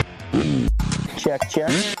check, check.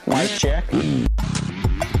 Mic check.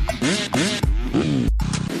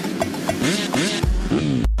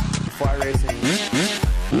 Fly racing.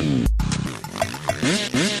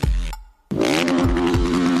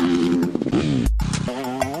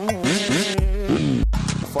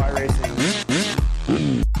 Fly racing.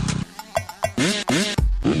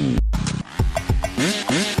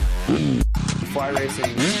 Fly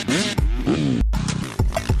racing.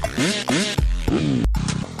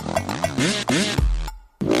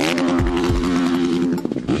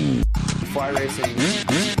 Fly racing.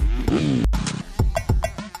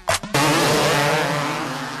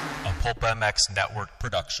 A Pulp MX Network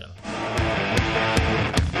production.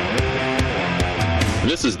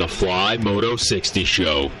 This is the Fly Moto 60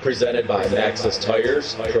 Show. Presented by Matthes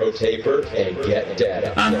Tires, Pro Taper, and Get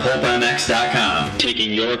Data. On PulpMX.com.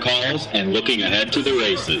 Taking your calls and looking ahead to the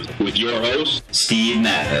races. With your host, Steve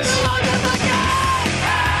Matthes.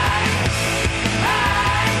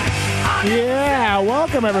 Yeah,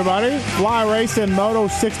 welcome everybody. Fly Racing Moto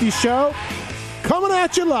 60 Show. Coming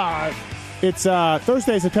at you live. It's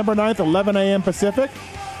Thursday, September 9th, 11 a.m. Pacific.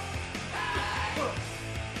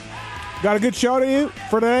 Got a good show to you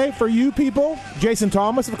for today for you people. Jason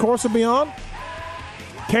Thomas, of course, will be on.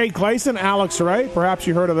 Cade Clayson, Alex Ray. Perhaps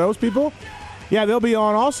you heard of those people. Yeah, they'll be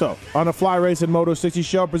on also on the Fly Racing Moto 60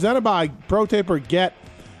 Show, presented by Pro Taper, Get,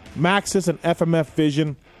 Maxis, and FMF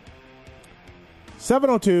Vision.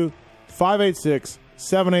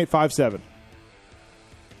 702-586-7857.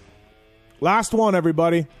 Last one,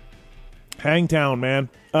 everybody. Hangtown, man.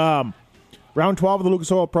 Round 12 of the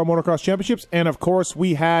Lucas Oil Pro Motocross Championships. And, of course,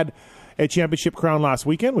 we had a championship crown last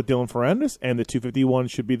weekend with Dylan Ferrandis, and the 251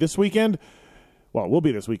 should be this weekend. Well, it will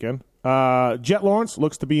be this weekend. Jet Lawrence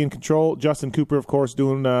looks to be in control. Justin Cooper, of course,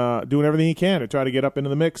 doing everything he can to try to get up into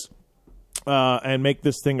the mix and make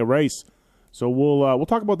this thing a race. So we'll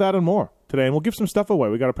talk about that and more today, and we'll give some stuff away.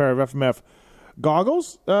 We got a pair of FMF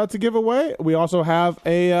goggles to give away. We also have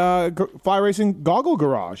a Fly Racing goggle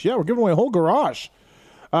garage. Yeah, we're giving away a whole garage.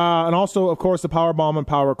 And also, of course, the Power Bomb and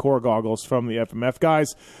Power Core goggles from the FMF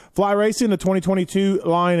guys. Fly Racing, the 2022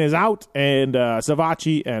 line is out, and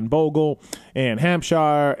Savachi and Bogle and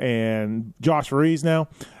Hampshire and Josh Rees now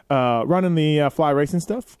running the Fly Racing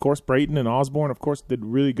stuff. Of course, Brayton and Osborne, of course, did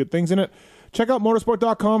really good things in it. Check out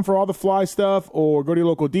motorsport.com for all the Fly stuff, or go to your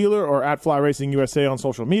local dealer or at Fly Racing USA on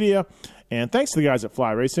social media. And thanks to the guys at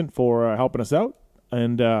Fly Racing for helping us out.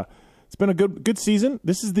 And it's been a good season.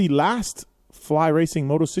 This is the last Fly Racing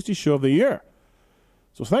Moto 60 show of the year.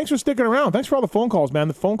 So thanks for sticking around. Thanks for all the phone calls, man.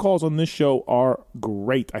 The phone calls on this show are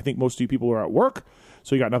great. I think most of you people are at work,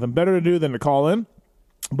 so you got nothing better to do than to call in.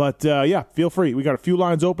 But, yeah, feel free. We got a few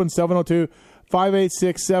lines open,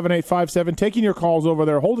 702-586-7857. Taking your calls over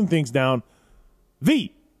there, holding things down.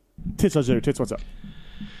 The Tits, what's up?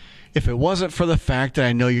 If it wasn't for the fact that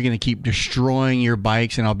I know you're going to keep destroying your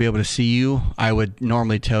bikes and I'll be able to see you, I would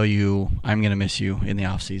normally tell you I'm going to miss you in the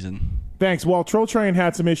off season. Thanks. Well, Troll Train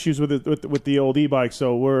had some issues with the old e-bike,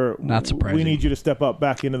 so we're not surprising. We need you to step up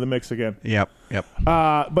back into the mix again. Yep.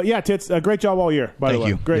 But yeah, Tits, great job all year. By the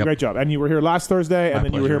way, great job. And you were here last Thursday, and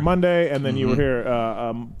then you were here Monday, and then you were here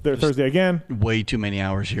Thursday again. Way too many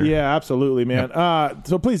hours here. Yeah, absolutely, man. Yep.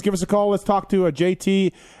 So please give us a call. Let's talk to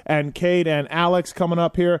JT and Cade and Alex coming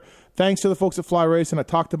up here. Thanks to the folks at Fly Racing. I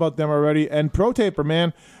talked about them already. And Pro Taper,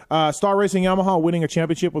 man. Star Racing Yamaha winning a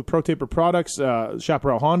championship with Pro Taper products.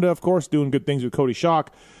 Chaparral Honda, of course, doing good things with Cody Schock.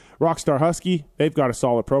 Rockstar Husky, they've got a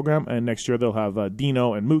solid program. And next year they'll have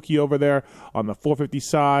Dino and Mookie over there on the 450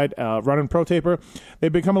 side running Pro Taper.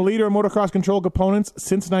 They've become a leader in motocross control components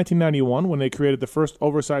since 1991 when they created the first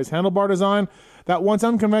oversized handlebar design. That once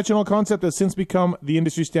unconventional concept has since become the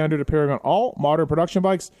industry standard, appearing on all modern production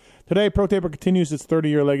bikes. Today, Pro Taper continues its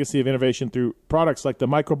 30-year legacy of innovation through products like the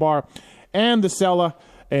Microbar and the Sella,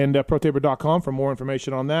 and ProTaper.com for more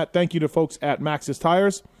information on that. Thank you to folks at Maxis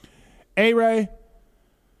Tires, A-Ray,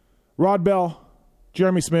 Rod Bell,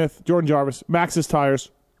 Jeremy Smith, Jordan Jarvis, Maxis Tires,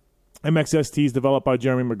 MXSTs developed by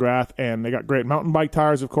Jeremy McGrath, and they got great mountain bike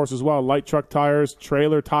tires, of course, as well, light truck tires,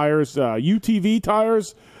 trailer tires, UTV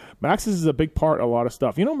tires. Maxis is a big part of a lot of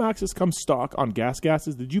stuff. You know, Maxis comes stock on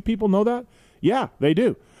gases. Did you people know that? Yeah, they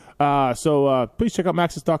do. So please check out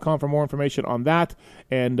Maxis.com for more information on that.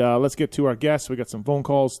 And let's get to our guests. We got some phone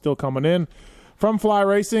calls still coming in from Fly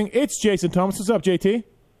Racing. It's Jason Thomas. What's up, JT?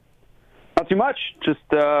 Not too much. Just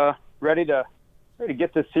ready to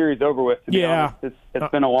get this series over with. To be honest.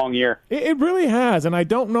 It's been a long year. It really has, and I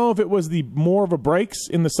don't know if it was the more of a breaks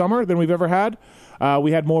in the summer than we've ever had.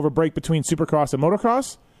 We had more of a break between Supercross and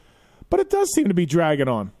Motocross, but it does seem to be dragging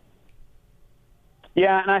on.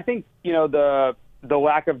 Yeah, and I think the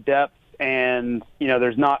lack of depth and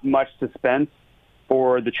there's not much suspense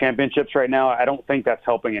for the championships right now, I don't think that's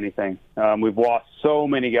helping anything. We've lost so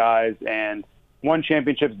many guys, and one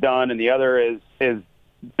championship's done and the other is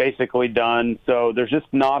basically done. So there's just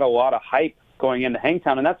not a lot of hype going into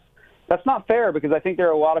Hangtown, and that's not fair, because I think there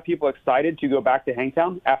are a lot of people excited to go back to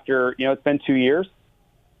Hangtown after, it's been 2 years.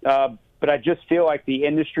 But I just feel like the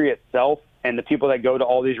industry itself and the people that go to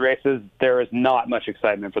all these races, there is not much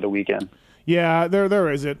excitement for the weekend. Yeah, there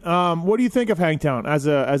isn't. What do you think of Hangtown as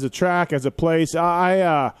a track, as a place?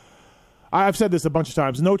 I've said this a bunch of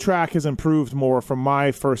times. No track has improved more from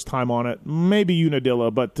my first time on it. Maybe Unadilla,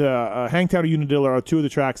 but Hangtown and Unadilla are two of the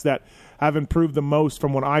tracks that have improved the most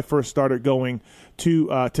from when I first started going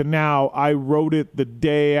to now. I rode it the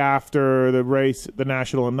day after the race, the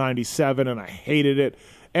National in '97, and I hated it.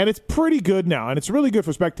 And it's pretty good now, and it's really good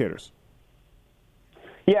for spectators.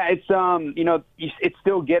 Yeah, it's it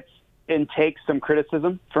still gets and takes some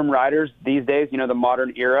criticism from riders these days, the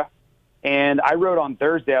modern era. And I wrote on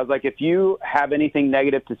Thursday, I was like, if you have anything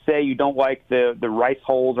negative to say, you don't like the rice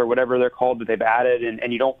holes or whatever they're called that they've added,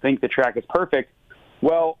 and you don't think the track is perfect,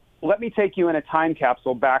 well, let me take you in a time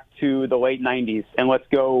capsule back to the late 90s, and let's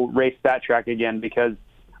go race that track again, because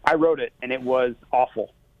I rode it, and it was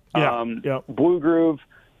awful. Yeah. Blue groove,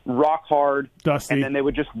 rock hard, dusty, and then they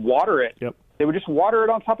would just water it. Yep. They would just water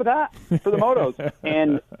it on top of that for the motos.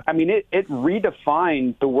 And, I mean, it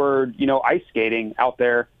redefined the word, ice skating out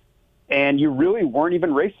there, and you really weren't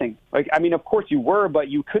even racing. Of course you were, but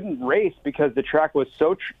you couldn't race because the track was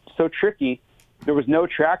so tricky. There was no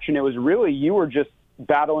traction. It was really, you were just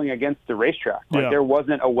battling against the racetrack. There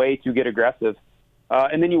wasn't a way to get aggressive.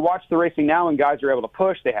 And then you watch the racing now, and guys are able to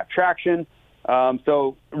push. They have traction.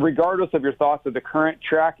 So regardless of your thoughts of the current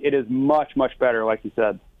track, it is much, much better, like you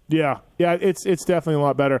said. Yeah, it's definitely a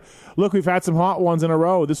lot better. Look, we've had some hot ones in a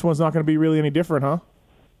row. This one's not going to be really any different, huh?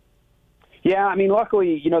 Yeah,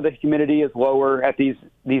 luckily, the humidity is lower at these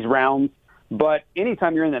rounds. But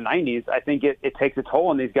anytime you're in the 90s, I think it takes a toll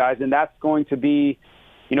on these guys, and that's going to be,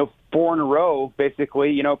 4 in a row,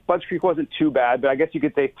 basically. Budge Creek wasn't too bad, but I guess you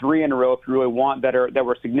could say 3 in a row if you really want that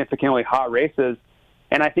were significantly hot races.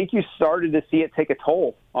 And I think you started to see it take a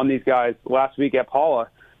toll on these guys last week at Paula.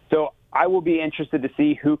 So I will be interested to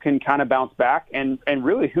see who can kind of bounce back and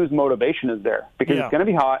really whose motivation is there, because it's going to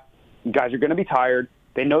be hot. Guys are going to be tired.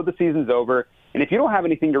 They know the season's over. And if you don't have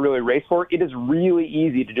anything to really race for, it is really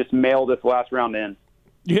easy to just mail this last round in.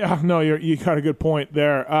 Yeah, no, you got a good point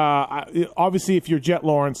there. Obviously, if you're Jet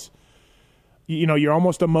Lawrence, you're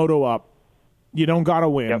almost a moto up. You don't got to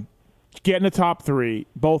win. Yep. Get in the top 3,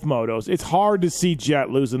 both motos. It's hard to see Jet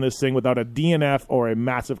losing this thing without a DNF or a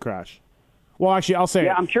massive crash. Well, actually, I'll say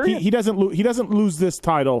I'm curious. He doesn't lose this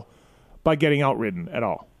title by getting outridden at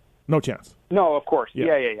all. No chance. No, of course.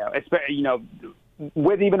 Yeah. It's,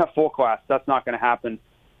 with even a full class, that's not going to happen.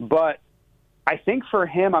 But I think for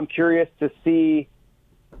him, I'm curious to see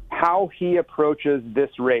how he approaches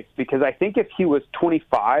this race, because I think if he was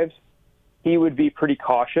 25, he would be pretty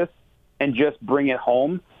cautious and just bring it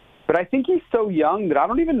home. But I think he's so young that I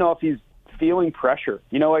don't even know if he's feeling pressure.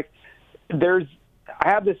 I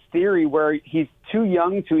have this theory where he's too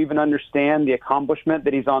young to even understand the accomplishment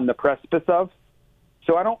that he's on the precipice of.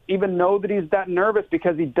 So I don't even know that he's that nervous,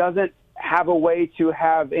 because he doesn't have a way to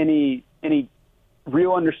have any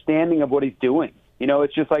real understanding of what he's doing.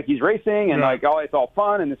 It's just like he's racing and it's all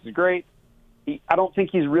fun and this is great. I don't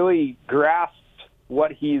think he's really grasped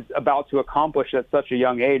what he's about to accomplish at such a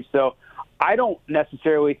young age. So I don't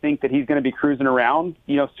necessarily think that he's going to be cruising around,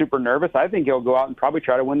 super nervous. I think he'll go out and probably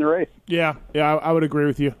try to win the race. Yeah, I would agree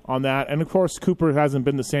with you on that. And, of course, Cooper hasn't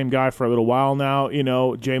been the same guy for a little while now.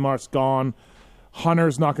 J-Mart's gone.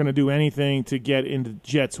 Hunter's not going to do anything to get into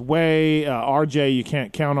Jet's way. RJ, you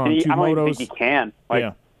can't count on two motos. I don't even think he can.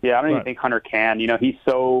 I don't even think Hunter can. He's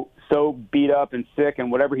so beat up and sick,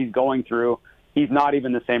 and whatever he's going through, he's not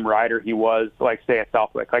even the same rider he was, say, at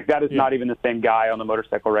Southwick. That is not even the same guy on the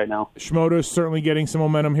motorcycle right now. Shimoda's certainly getting some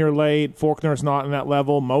momentum here late. Faulkner's not in that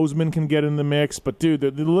level. Mosman can get in the mix. But, dude,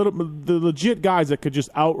 the legit guys that could just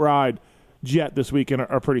outride Jet this weekend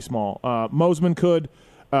are pretty small. Mosman could.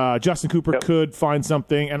 Justin Cooper could find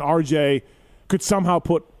something. And RJ could somehow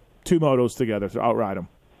put 2 motos together to outride him.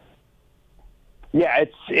 Yeah,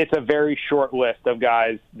 it's a very short list of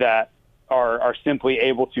guys that are simply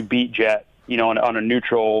able to beat Jet, in a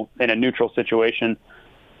neutral situation.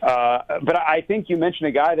 But I think you mentioned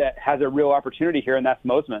a guy that has a real opportunity here, and that's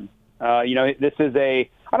Mosman. This is I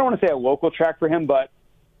don't want to say a local track for him, but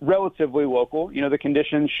relatively local. The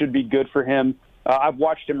conditions should be good for him. I've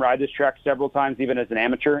watched him ride this track several times, even as an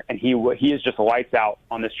amateur, and he is just lights out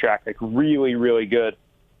on this track, really, really good.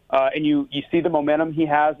 And you see the momentum he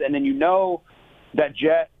has, and then that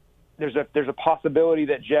Jet there's a possibility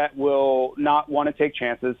that Jet will not want to take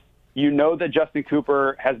chances. You know that Justin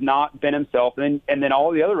Cooper has not been himself, and then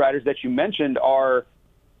all the other riders that you mentioned are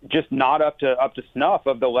just not up to snuff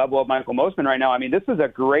of the level of Michael Mosiman right now. I mean, this is a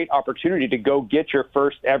great opportunity to go get your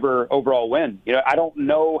first ever overall win. You know, I don't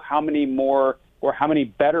know how many more or how many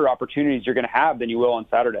better opportunities you're going to have than you will on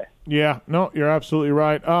Saturday. Yeah, no, you're absolutely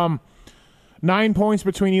right. 9 points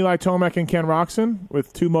between Eli Tomac and Ken Roczen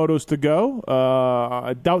with 2 motos to go.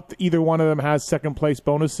 I doubt either one of them has second place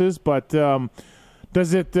bonuses, but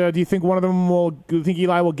does it? Do you think one of them will? Do you think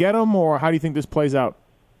Eli will get them, or how do you think this plays out?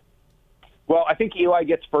 Well, I think Eli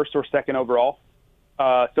gets first or second overall.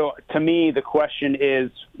 So to me, the question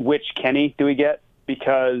is, which Kenny do we get?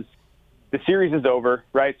 Because the series is over,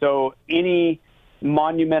 right? So any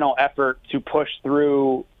monumental effort to push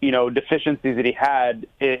through, deficiencies that he had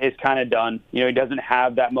is kind of done. He doesn't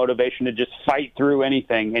have that motivation to just fight through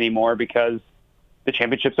anything anymore because the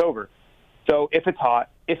championship's over. So if it's hot,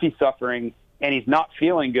 if he's suffering, and he's not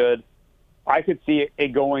feeling good, I could see it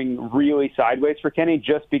going really sideways for Kenny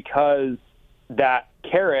just because that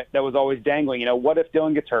carrot that was always dangling, what if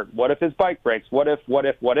Dylan gets hurt? What if his bike breaks? What if?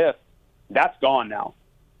 That's gone now.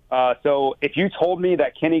 So if you told me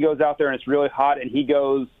that Kenny goes out there and it's really hot and he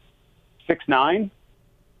goes 6'9",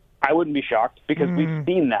 I wouldn't be shocked because we've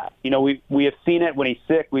seen that. We have seen it when he's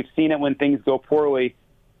sick. We've seen it when things go poorly.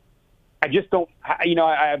 I just don't,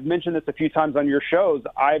 I've mentioned this a few times on your shows.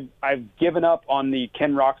 I've given up on the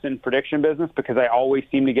Ken Roczen prediction business because I always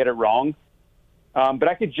seem to get it wrong. But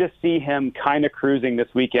I could just see him kind of cruising this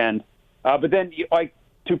weekend. But then,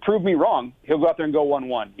 to prove me wrong, he'll go out there and go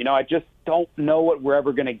 1-1. I just don't know what we're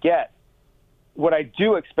ever going to get. What I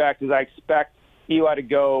do expect is I expect Eli to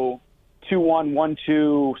go 2-1,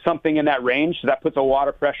 1-2, something in that range. So that puts a lot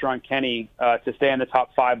of pressure on Kenny to stay in the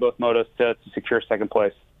top 5 both motos to secure second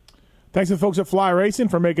place. Thanks to the folks at Fly Racing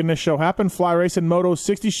for making this show happen. Fly Racing Moto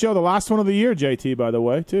 60 show, the last one of the year, JT, by the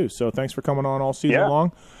way, too. So thanks for coming on all season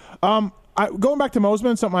long. Going back to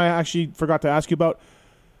Mosiman, something I actually forgot to ask you about.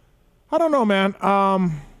 I don't know, man. I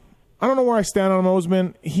don't know where I stand on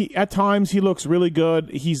Mosiman. At times he looks really good.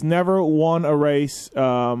 He's never won a race,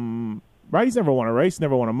 right? He's never won a race,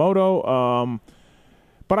 never won a moto.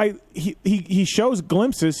 But he shows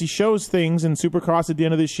glimpses. He shows things in Supercross at the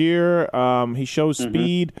end of this year. He shows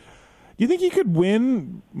speed. Do you think he could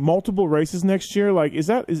win multiple races next year? Like,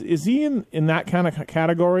 is he in that kind of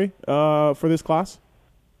category for this class?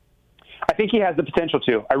 I think he has the potential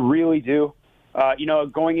to. I really do.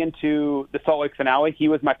 Going into the Salt Lake finale, he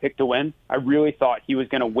was my pick to win. I really thought he was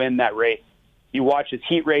going to win that race. You watch his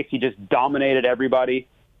heat race, he just dominated everybody.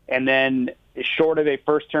 And then, short of a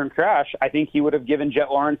first-turn crash, I think he would have given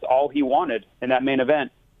Jet Lawrence all he wanted in that main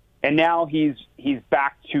event. And now he's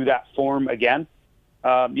back to that form again.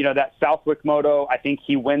 That Southwick moto, I think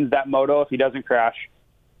he wins that moto if he doesn't crash.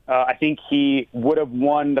 I think he would have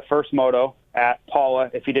won the first moto at Paula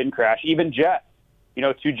if he didn't crash. Even Jet,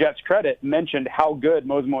 to Jet's credit, mentioned how good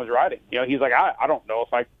Mosiman was riding. He's like, I don't know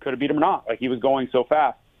if I could have beat him or not. Like, he was going so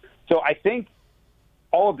fast. So I think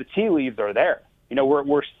all of the tea leaves are there.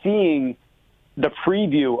 We're seeing the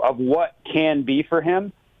preview of what can be for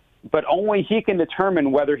him, but only he can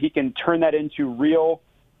determine whether he can turn that into real,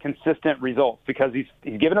 consistent results, because he's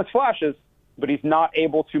given us flashes, but he's not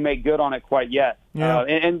able to make good on it quite yet. Yeah.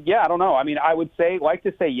 I don't know. I mean, I would like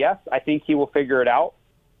to say yes, I think he will figure it out.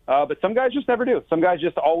 But some guys just never do. Some guys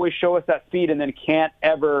just always show us that speed and then can't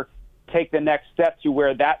ever take the next step to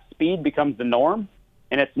where that speed becomes the norm,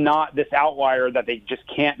 and it's not this outlier that they just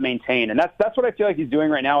can't maintain. And that's what I feel like he's doing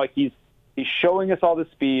right now. Like, he's showing us all the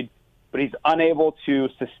speed, but he's unable to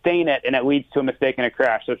sustain it, and it leads to a mistake and a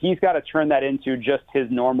crash. So he's got to turn that into just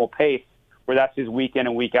his normal pace, where that's his week in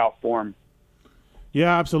and week out form.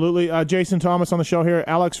 Yeah, absolutely. Jason Thomas on the show here,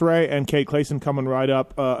 Alex Ray and Kate Clayson coming right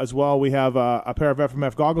up as well. We have a pair of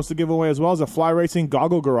FMF goggles to give away, as well as a Fly Racing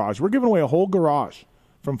goggle garage. We're giving away a whole garage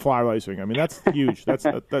from Fly Racing. I mean, that's huge. Is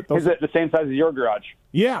it the same size as your garage?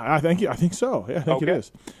 Yeah, I think so. Yeah, I think it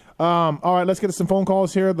is. All right, let's get to some phone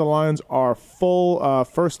calls here. The lines are full.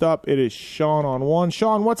 First up, it is Sean on one.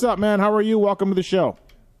 Sean, what's up, man? How are you? Welcome to the show.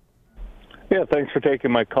 Yeah, thanks for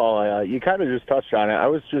taking my call. You kind of just touched on it. I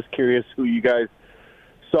was just curious who you guys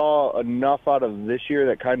saw enough out of this year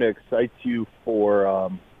that kind of excites you for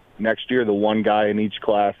next year, the one guy in each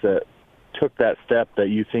class that took that step that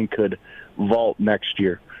you think could vault next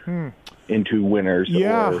year into winners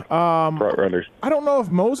or front runners. I don't know if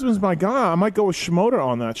Mosiman's my guy. I might go with Shimoda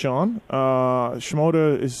on that, Sean.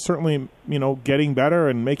 Shimoda is certainly, getting better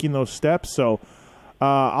and making those steps. So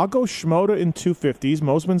I'll go Shimoda in 250s.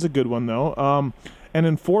 Mosiman's a good one, though. And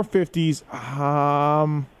in 450s,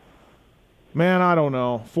 Man, I don't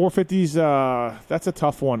know. 450s, that's a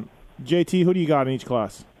tough one. JT, who do you got in each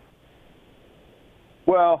class?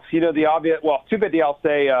 Well, the obvious. Well, 250, I'll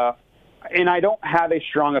say, and I don't have a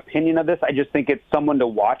strong opinion of this. I just think it's someone to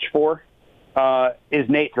watch for. Is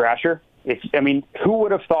Nate Thrasher? Who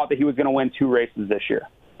would have thought that he was going to win 2 races this year?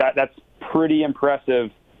 That's pretty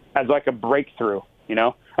impressive as like a breakthrough.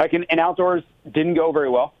 Like in outdoors didn't go very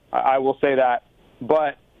well. I will say that,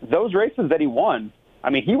 but those races that he won,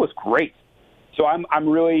 he was great. So I'm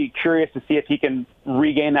really curious to see if he can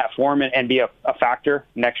regain that form and be a factor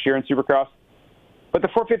next year in Supercross. But the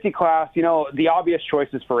 450 class, the obvious choice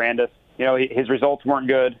is Ferrandis. His results weren't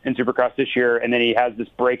good in Supercross this year, and then he has this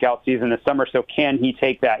breakout season this summer. So can he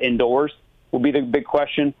take that indoors will be the big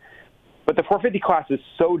question. But the 450 class is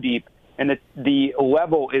so deep, and the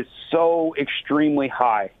level is so extremely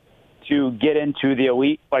high to get into the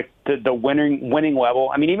elite, like the winning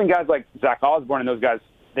level. Even guys like Zach Osborne and those guys,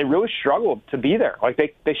 they really struggled to be there. Like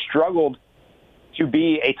they struggled to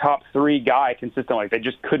be a top 3 guy consistently. They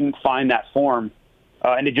just couldn't find that form.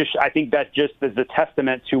 And I think that just is a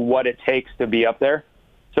testament to what it takes to be up there.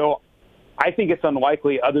 So I think it's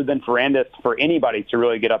unlikely, other than Ferrandis, for anybody to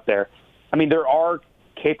really get up there. There are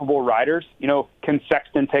capable riders. Can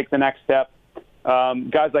Sexton take the next step?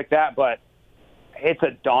 Guys like that, but it's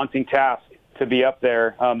a daunting task to be up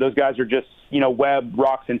there. Those guys are just, Webb,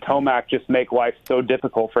 Rocks, and Tomac just make life so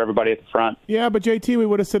difficult for everybody at the front. Yeah, but JT, we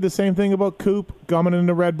would have said the same thing about Coop coming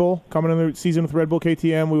into Red Bull, coming in the season with Red Bull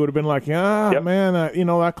KTM. We would have been like, man,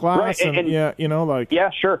 that class. Right. Yeah,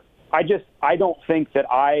 sure. I don't think that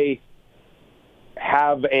I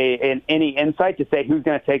have any insight to say who's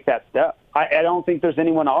going to take that step. I don't think there's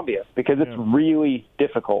anyone obvious because it's really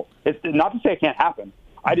difficult. It's not to say it can't happen.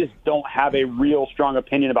 I just don't have a real strong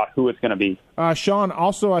opinion about who it's going to be. Sean,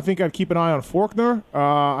 also, I think I'd keep an eye on Faulkner.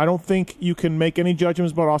 I don't think you can make any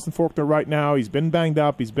judgments about Austin Faulkner right now. He's been banged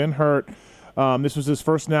up. He's been hurt. This was his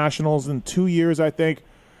first Nationals in 2 years, I think.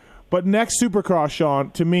 But next Supercross,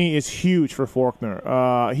 Sean, to me, is huge for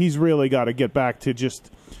Faulkner. He's really got to get back to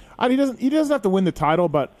just he doesn't have to win the title,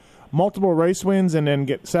 but multiple race wins and then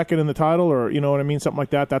get second in the title or, something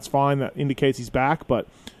like that. That's fine. That indicates he's back, but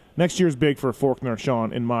next year's big for Faulkner,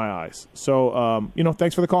 Sean, in my eyes. So,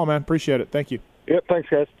 thanks for the call, man. Appreciate it. Thank you. Yep, thanks,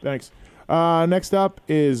 guys. Thanks. Next up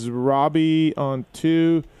is Robbie on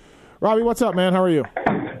 2. Robbie, what's up, man? How are you?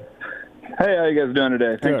 Hey, how you guys doing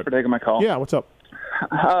today? Thanks for taking my call. Yeah, what's up?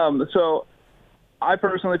 So I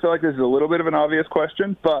personally feel like this is a little bit of an obvious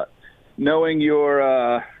question, but knowing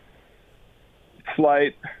your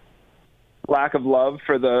slight lack of love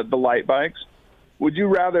for the light bikes, would you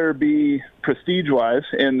rather be prestige-wise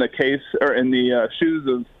in the case or in the shoes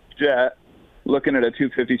of Jet looking at a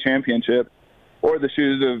 250 championship, or the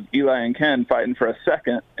shoes of Eli and Ken fighting for a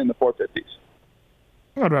second in the 450s?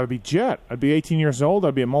 I'd rather be Jet. I'd be 18 years old.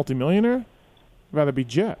 I'd be a multimillionaire. I'd rather be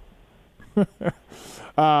Jet. Is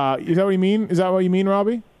that what you mean? Is that what you mean,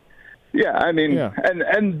 Robbie? Yeah,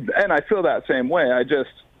 and I feel that same way.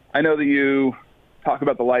 I know that you talk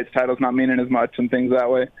about the lights titles not meaning as much and things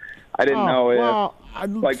that way. I didn't know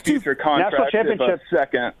if future contracts if a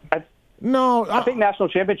second. I think national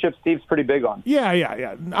championships Steve's pretty big on.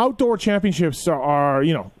 Yeah. Outdoor championships are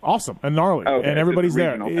awesome and gnarly, and everybody's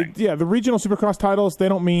there. The regional Supercross titles, they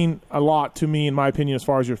don't mean a lot to me, in my opinion, as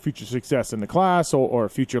far as your future success in the class or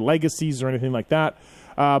future legacies or anything like that.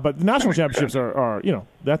 But the national championships are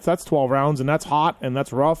that's 12 rounds, and that's hot, and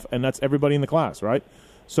that's rough, and that's everybody in the class, right?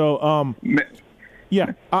 So,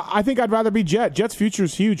 I think I'd rather be Jet. Jet's future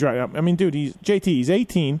is huge right now. Dude, he's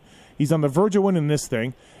 18. He's on the verge of winning this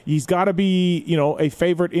thing. He's got to be, a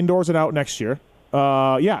favorite indoors and out next year.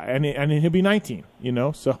 And he'll be 19,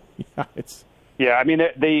 So, it's... Yeah,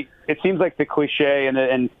 it seems like the cliche,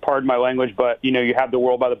 and pardon my language, but, you have the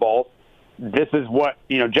world by the balls. This is what,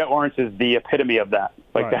 Jet Lawrence is the epitome of that.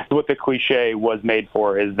 That's what the cliche was made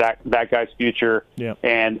for, is that guy's future. Yeah.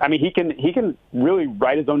 And, he can really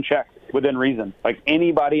write his own check within reason. Like,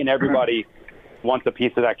 anybody and everybody wants a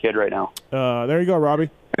piece of that kid right now. There you go, Robbie.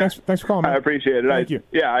 Thanks for calling, man. I appreciate it. Thank you.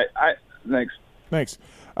 Yeah, thanks. Thanks.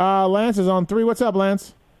 Lance is on 3. What's up,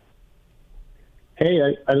 Lance? Hey,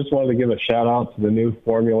 I just wanted to give a shout out to the new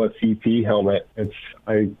Formula CP helmet.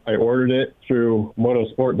 I ordered it through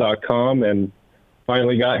motorsport.com and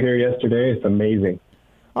finally got here yesterday. It's amazing.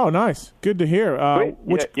 Oh, nice. Good to hear.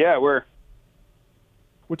 Which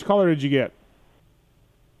color did you get?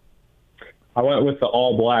 I went with the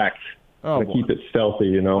all black. To keep it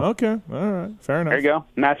stealthy, Okay, all right, fair enough. There you go,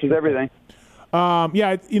 matches everything.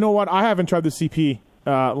 You know what? I haven't tried the CP,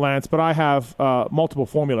 Lance, but I have multiple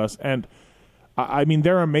formulas, and I mean,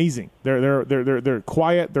 they're amazing. They're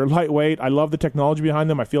quiet. They're lightweight. I love the technology behind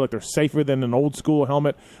them. I feel like they're safer than an old school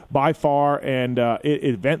helmet by far, and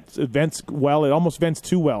it vents well. It almost vents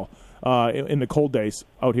too well in the cold days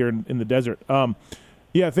out here in the desert.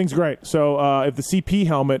 Yeah, thing's great. So if the CP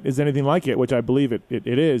helmet is anything like it, which I believe it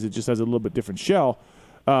is, it just has a little bit different shell.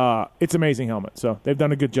 It's an amazing helmet. So they've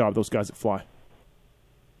done a good job, those guys at Fly.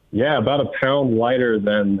 Yeah, about a pound lighter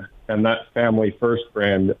than that Family First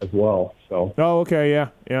brand as well. So. Oh, okay,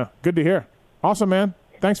 yeah. Good to hear. Awesome, man.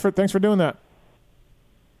 Thanks for doing that.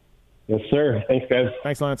 Yes, sir. Thanks, guys.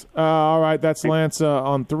 Thanks, Lance. All right, that's Lance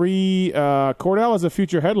on 3. Cordell is a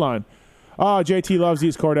future headline. Oh, JT loves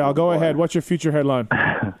these, Cordell. Go ahead. What's your future headline?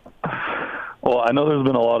 Well, I know there's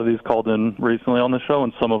been a lot of these called in recently on the show,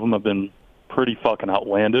 and some of them have been pretty fucking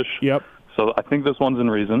outlandish. Yep. So I think this one's in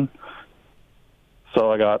reason. So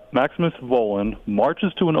I got Maximus Voland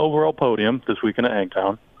marches to an overall podium this weekend at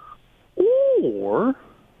Hangtown, or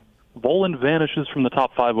Voland vanishes from the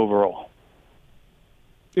top 5 overall.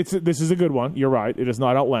 This is a good one. You're right. It is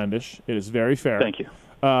not outlandish. It is very fair. Thank you.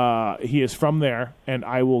 He is from there, and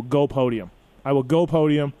I will go podium.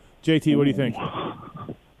 JT, what do you think?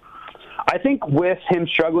 I think with him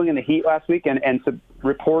struggling in the heat last week and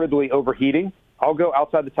reportedly overheating, I'll go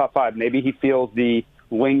outside the top 5. Maybe he feels the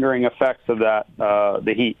lingering effects of that,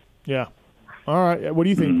 the heat. Yeah. All right. What do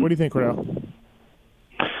you think? What do you think, Cordell?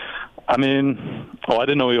 I mean, I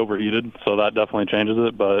didn't know he overheated, so that definitely changes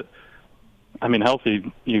it. But, I mean,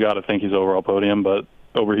 healthy, you got to think he's overall podium, but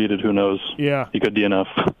overheated, who knows? Yeah. He could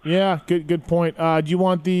DNF. Yeah, good point. Do you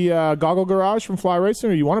want the goggle garage from Fly Racing,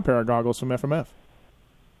 or do you want a pair of goggles from FMF?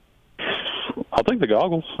 I'll take the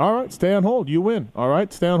goggles. All right, stay on hold. You win. All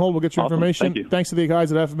right, stay on hold. We'll get your Awesome. information. Thank you. Thanks to the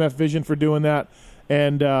guys at FMF Vision for doing that,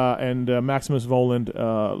 and Maximus Voland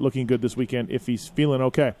looking good this weekend if he's feeling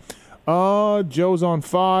okay. Joe's on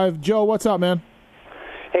 5. Joe, what's up, man?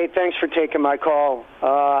 Hey, thanks for taking my call.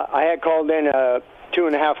 I had called in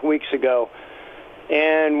 2.5 weeks ago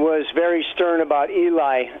and was very stern about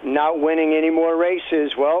Eli not winning any more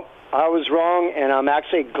races. Well, I was wrong, and I'm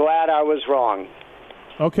actually glad I was wrong.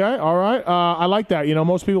 Okay, all right. I like that. You know,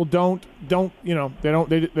 most people don't. You know,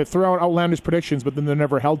 they throw out outlandish predictions, but then they're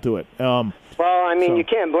never held to it. Well, I mean, you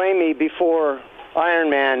can't blame me before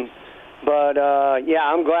Ironman, but yeah,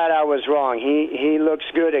 I'm glad I was wrong. He looks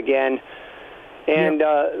good again. And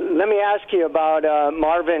let me ask you about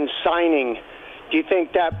Marvin signing. Do you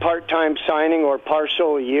think that part-time signing or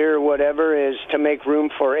partial year, whatever, is to make room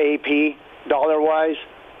for AP dollar-wise?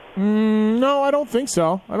 No, I don't think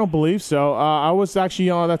so. I don't believe so. I was actually,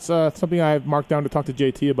 that's something I have marked down to talk to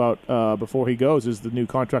JT about before he goes, is the new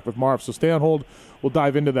contract with Marv. So stay on hold. We'll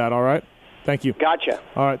dive into that, all right? Thank you. Gotcha.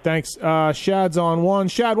 All right, thanks. Shad's on 1.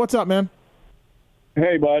 Shad, what's up, man?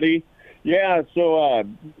 Hey, buddy. Yeah, so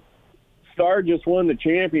Star just won the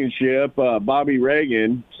championship, Bobby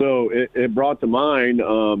Reagan. So it brought to mind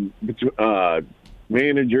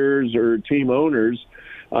managers or team owners.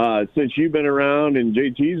 Since you've been around and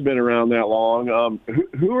JT's been around that long,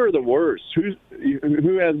 who are the worst? Who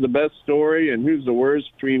has the best story and who's the worst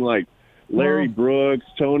between like Larry Brooks,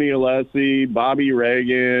 Tony Alessi, Bobby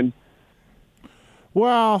Reagan?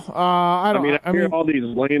 Well, I hear all these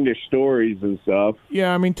outlandish stories and stuff.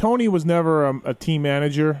 Yeah, I mean, Tony was never a team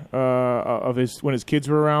manager when his kids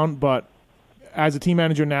were around, but as a team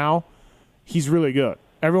manager now, he's really good.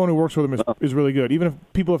 Everyone who works with him is really good. Even if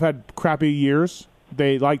people have had crappy years,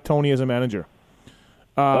 they like Tony as a manager.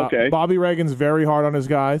 Okay. Bobby Reagan's very hard on his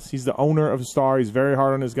guys. He's the owner of Star. He's very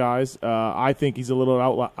hard on his guys. I think he's a little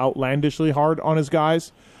outlandishly hard on his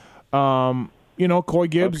guys. You know, Coy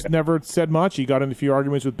Gibbs never said much. He got in a few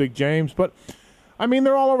arguments with Big James. But, I mean,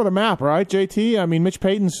 they're all over the map, right, JT? I mean, Mitch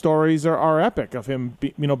Payton's stories are epic of him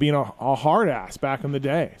being a hard ass back in the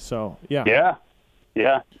day. So, yeah.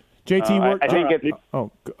 Yeah. JT worked.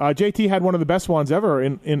 JT had one of the best ones ever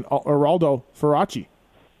in Geraldo Faraci.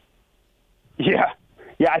 Yeah.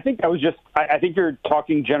 I think that was just. I think you're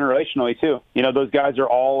talking generationally too. You know, those guys are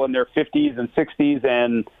all in their 50s and 60s,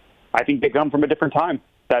 and I think they come from a different time.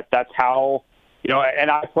 That's how. You know, and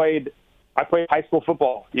I played high school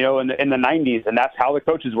football. You know, in the 90s, and that's how the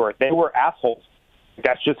coaches were. They were assholes.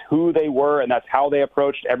 That's just who they were, and that's how they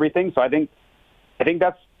approached everything. So I think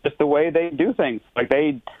that's just the way they do things. Like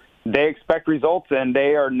they expect results, and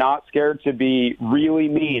they are not scared to be really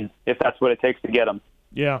mean if that's what it takes to get them.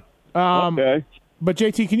 Yeah. Okay. But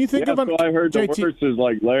JT, can you think of so I heard JT, the worst is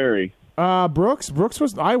like Larry. Brooks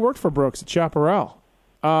was. I worked for Brooks at Chaparral.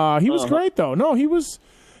 He was great though. No, he was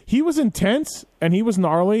intense and he was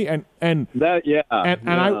gnarly and that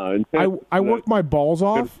I worked my balls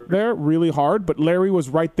off there really hard. But Larry was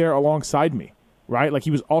right there alongside me. right? Like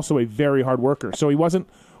he was also a very hard worker. So he wasn't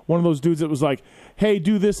one of those dudes that was like, hey,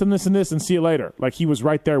 do this and this and this and see you later. Like he was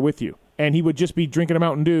right there with you. And he would just be drinking a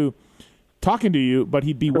Mountain Dew, talking to you, but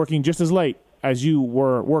he'd be working just as late as you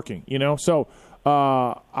were working, you know? So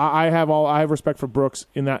I have respect for Brooks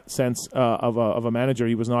in that sense of a manager.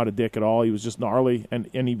 He was not a dick at all. He was just gnarly, and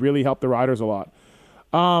he really helped the riders a lot.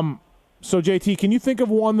 So, JT, can you think of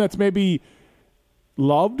one that's maybe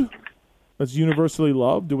loved, that's universally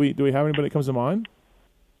loved? Do we have anybody that comes to mind?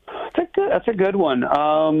 That's a good one.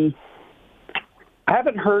 I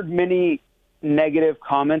haven't heard many negative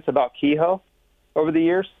comments about Kehoe over the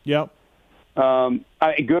years. Yep.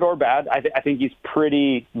 Good or bad, I think he's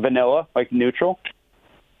pretty vanilla, like neutral.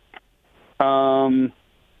 Trying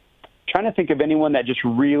to think of anyone that just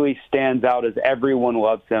really stands out as everyone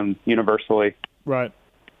loves him universally. Right.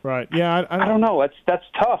 Yeah, I don't know. That's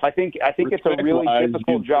tough. I think it's a really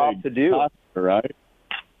difficult job to do. Right.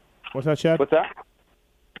 What's that, Chad? What's that?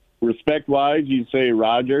 Respect-wise, you'd say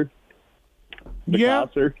Roger. Yeah,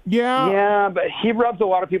 but he rubs a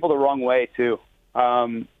lot of people the wrong way too.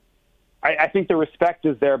 I think the respect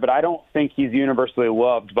is there, but I don't think he's universally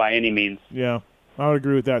loved by any means. Yeah, I would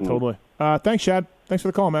agree with that totally. Thanks, Chad. Thanks for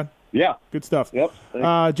the call, man. Yeah, good stuff.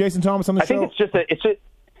 Yep. Jason Thomas on the show.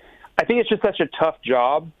 I think it's just such a tough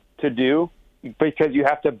job to do because you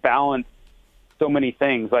have to balance so many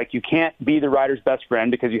things. Like you can't be the rider's best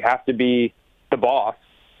friend because you have to be the boss.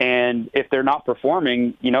 And if they're not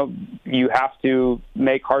performing, you have to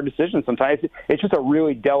make hard decisions sometimes. It's just a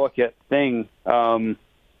really delicate thing. I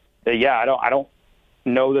don't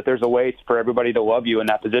know that there's a way for everybody to love you in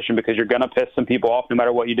that position because you're going to piss some people off no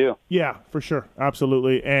matter what you do. Yeah, for sure.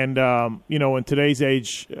 Absolutely. And, in today's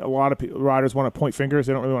age, a lot of riders want to point fingers.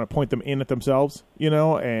 They don't really want to point them in at themselves,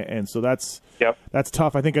 and so that's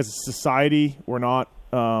tough. I think as a society, we're not,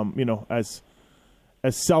 as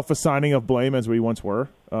self-assigning of blame as we once were.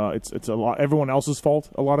 It's a lot everyone else's fault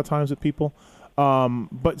a lot of times with people.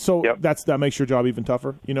 That makes your job even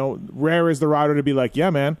tougher. Rare is the rider to be like, yeah,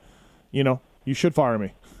 man, you should fire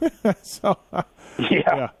me.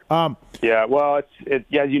 Yeah. Well, as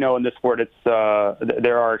you know, in this sport,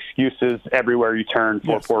 there are excuses everywhere you turn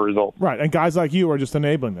for poor results. Right. And guys like you are just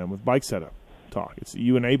enabling them with bike setup talk. It's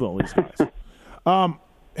you enable these guys.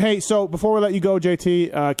 Hey, so before we let you go,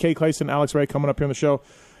 JT, Kay Clayson, Alex Ray coming up here on the show.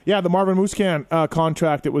 Yeah, the Marvin Musquin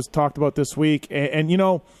contract that was talked about this week. And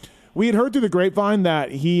we had heard through the grapevine that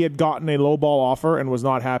he had gotten a lowball offer and was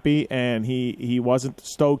not happy, and he wasn't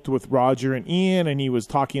stoked with Roger and Ian, and he was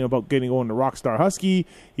talking about going to Rockstar Husky.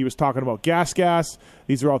 He was talking about Gas.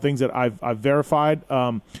 These are all things that I've verified.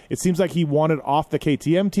 It seems like he wanted off the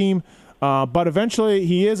KTM team. But eventually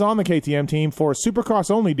he is on the KTM team for a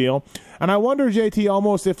Supercross-only deal. And I wonder, JT,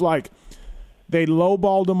 almost if, they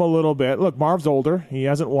lowballed him a little bit. Look, Marv's older. He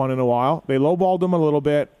hasn't won in a while. They lowballed him a little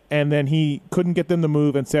bit, and then he couldn't get them to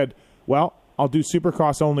move and said, well, I'll do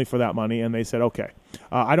Supercross only for that money. And they said, okay.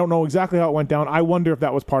 I don't know exactly how it went down. I wonder if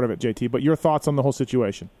that was part of it, JT. But your thoughts on the whole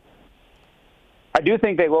situation? I do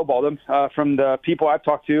think they lowballed him. From the people I've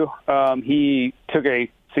talked to, he took a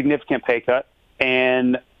significant pay cut,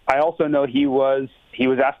 and I also know he was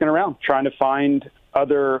asking around, trying to find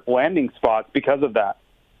other landing spots because of that.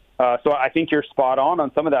 So I think you're spot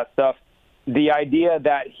on some of that stuff. The idea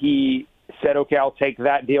that he said, okay, I'll take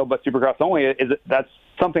that deal, but Supercross only, that's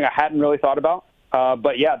something I hadn't really thought about.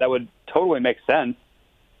 But yeah, that would totally make sense.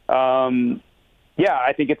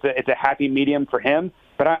 I think it's a happy medium for him,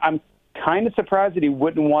 but I'm kind of surprised that he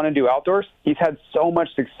wouldn't want to do outdoors. He's had so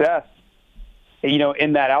much success,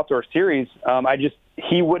 in that outdoor series.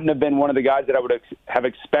 He wouldn't have been one of the guys that I would have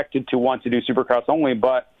expected to want to do Supercross only,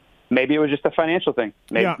 but maybe it was just a financial thing.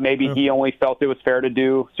 Maybe he only felt it was fair to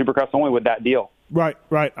do Supercross only with that deal. Right.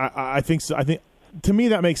 I think so. I think to me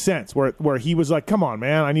that makes sense. Where he was like, "Come on,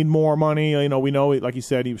 man, I need more money." We know, like you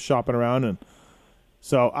said, he was shopping around, and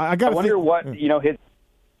so I got. I wonder what his.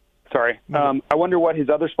 Sorry, I wonder what his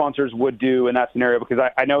other sponsors would do in that scenario because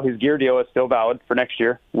I know his gear deal is still valid for next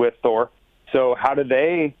year with Thor. So how did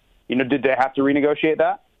they? Did they have to renegotiate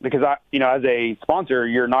that? Because as a sponsor,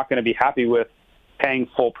 you're not going to be happy with paying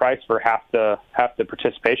full price for half the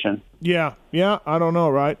participation. Yeah, I don't know,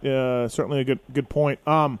 right? Certainly a good point.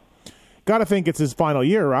 Got to think it's his final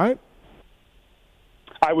year, right?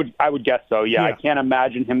 I would guess so. Yeah, I can't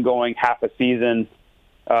imagine him going half a season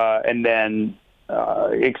and then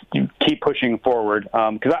keep pushing forward.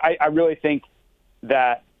 Because I really think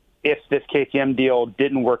that if this KTM deal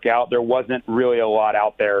didn't work out, there wasn't really a lot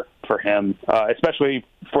out there for him, especially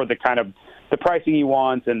for the kind of the pricing he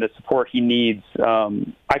wants and the support he needs,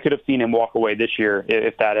 I could have seen him walk away this year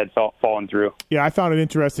if that had fallen through. Yeah, I found it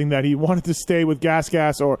interesting that he wanted to stay with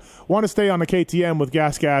Gas or want to stay on the KTM with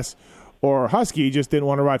Gas or Husky, just didn't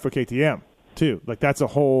want to ride for KTM too. Like that's a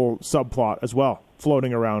whole subplot as well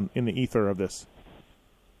floating around in the ether of this.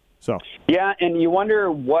 So yeah, and you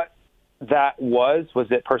wonder what that was.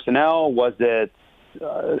 Was it personnel? Was it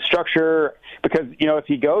structure? Because, if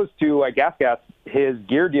he goes to Gas, his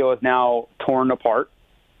gear deal is now torn apart,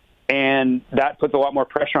 and that puts a lot more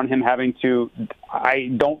pressure on him having to,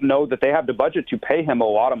 I don't know that they have the budget to pay him a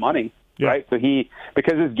lot of money, right? So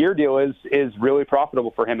because his gear deal is really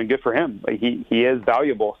profitable for him and good for him. Like he is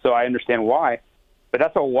valuable, so I understand why. But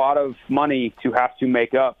that's a lot of money to have to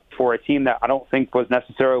make up for a team that I don't think was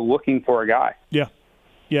necessarily looking for a guy. Yeah.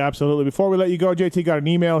 Yeah, absolutely. Before we let you go, JT got an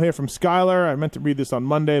email here from Skylar. I meant to read this on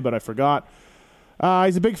Monday, but I forgot.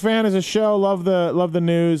 He's a big fan of the show. Love the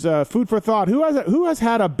news. Food for thought. Who has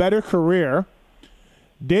had a better career,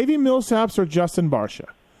 Davey Millsaps or Justin Barcia?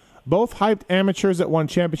 Both hyped amateurs that won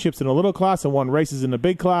championships in a little class and won races in a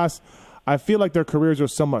big class. I feel like their careers are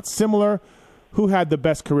somewhat similar. Who had the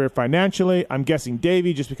best career financially? I'm guessing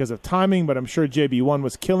Davey just because of timing, but I'm sure JB1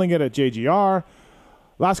 was killing it at JGR.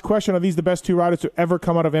 Last question, are these the best two riders to ever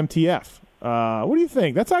come out of MTF? What do you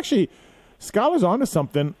think? That's actually, Skylar's onto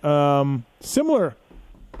something. Similar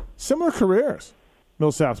careers,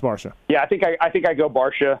 Millsaps, Barcia. Yeah, I think I go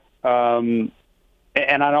Barcia. And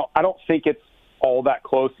I don't think it's all that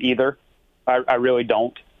close either. I really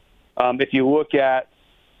don't. If you look at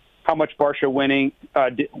how much Barcia winning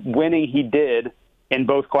he did in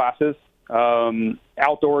both classes,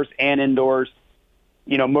 outdoors and indoors,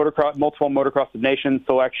 multiple Motocross of Nations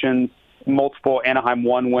selections, multiple Anaheim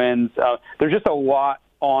 1 wins. There's just a lot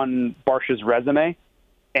on Barcia's resume,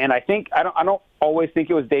 and I don't always think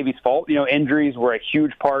it was Davey's fault. Injuries were a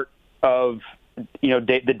huge part of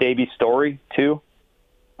the Davey story too.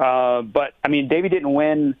 But I mean, Davey didn't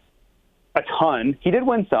win a ton. He did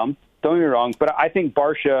win some. Don't get me wrong, but I think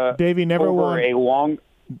Barcia Davey never won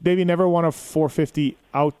a 450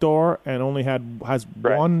 outdoor and only has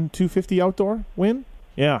one 250 outdoor win.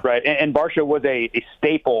 Yeah, right. And Barcia was a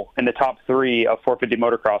staple in the top 3 of 450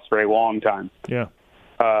 motocross for a long time. Yeah.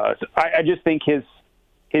 So I just think his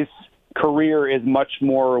career is much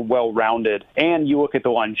more well-rounded, and you look at the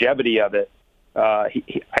longevity of it.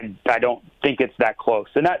 I don't think it's that close,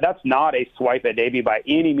 and that's not a swipe at Davey by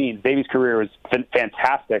any means. Davey's career was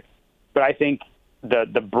fantastic, but I think the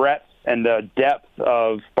breadth and the depth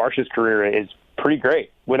of Barcia's career is pretty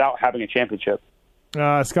great without having a championship.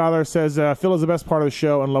 Skylar says, Phil is the best part of the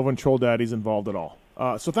show and love when Troll Daddy's involved at all.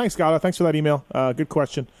 So thanks, Skylar. Thanks for that email. Good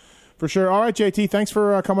question. For sure. All right, JT, thanks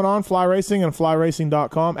for coming on. Fly Racing and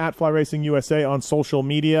flyracing.com, at Fly Racing USA on social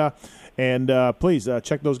media. And please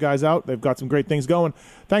check those guys out. They've got some great things going.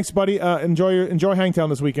 Thanks, buddy. Enjoy Hangtown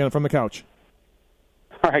this weekend from the couch.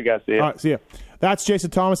 All right, guys. See ya. All right, see ya. That's Jason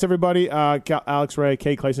Thomas, everybody. Alex Ray,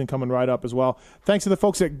 Kay Clayson coming right up as well. Thanks to the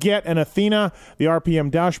folks at Get and Athena. The RPM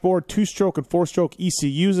dashboard, 2-stroke and 4-stroke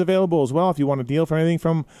ECUs available as well. If you want a deal for anything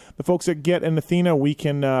from the folks at Get and Athena, we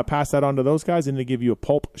can pass that on to those guys and they give you a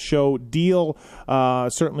pulp show deal.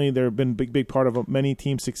 Certainly, they've been a big part of many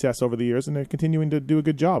teams' success over the years, and they're continuing to do a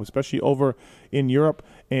good job, especially over in Europe.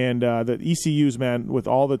 And the ECUs, man, with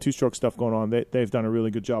all the 2-stroke stuff going on, they've done a really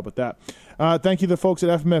good job with that. Thank you to the folks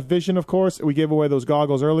at FMF Vision, of course. We gave away those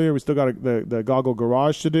goggles earlier. We still got the goggle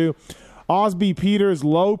garage to do. Osby Peters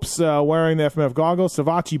Lopes wearing the FMF goggles.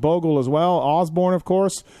 Savachi Bogle as well. Osborne, of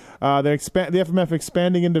course. The FMF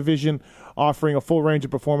expanding in division, offering a full range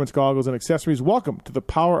of performance goggles and accessories. Welcome to the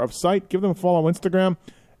power of sight. Give them a follow on Instagram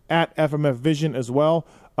at FMF Vision as well.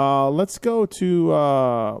 Let's go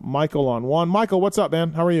to Michael on one. Michael, what's up,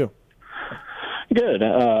 man? How are you? Good.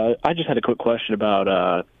 I just had a quick question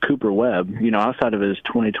about Cooper Webb. Outside of his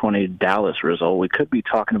 2020 Dallas result, we could be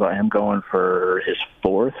talking about him going for his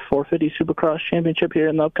 4th 450 Supercross championship here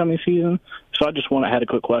in the upcoming season. So I just had a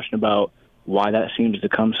quick question about why that seems to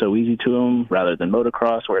come so easy to him rather than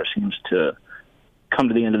motocross, where it seems to come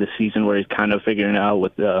to the end of the season where he's kind of figuring out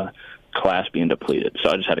with the class being depleted. So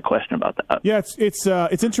I just had a question about that. Yeah,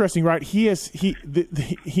 it's interesting, right? He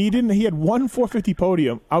had one 450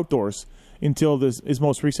 podium outdoors until his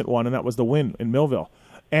most recent one, and that was the win in Millville.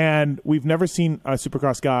 And we've never seen a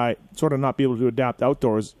Supercross guy sort of not be able to adapt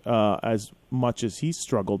outdoors as much as he's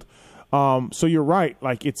struggled. So you're right.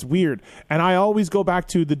 Like, it's weird. And I always go back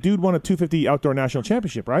to the dude won a 250 outdoor national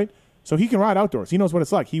championship, right? So he can ride outdoors. He knows what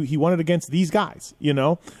it's like. He won it against these guys, a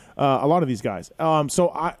lot of these guys. I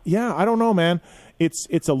don't know, man.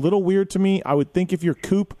 It's a little weird to me. I would think if you're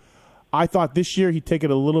Coop, I thought this year he'd take it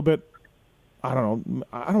a little bit I don't know.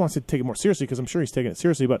 I don't want to say take it more seriously because I'm sure he's taking it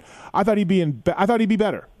seriously, but I thought he'd be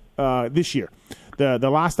better this year. The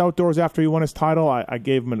last outdoors after he won his title, I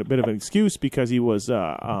gave him a bit of an excuse because he was,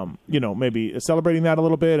 maybe celebrating that a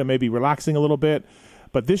little bit and maybe relaxing a little bit.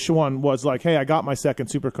 But this one was like, hey, I got my second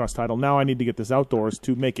Supercross title. Now I need to get this outdoors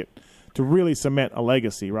to really cement a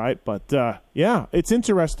legacy, right? But yeah, it's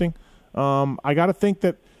interesting. I got to think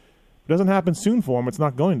that it doesn't happen soon for him. It's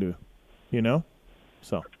not going to,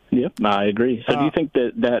 So. Yep, I agree. So do you think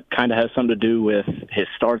that kind of has something to do with his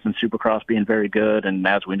starts in Supercross being very good, and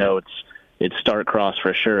as we know, it's start cross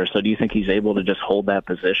for sure. So do you think he's able to just hold that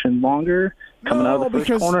position longer coming out of the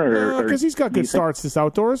first corner? Because he's got good starts this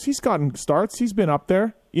outdoors. He's gotten starts. He's been up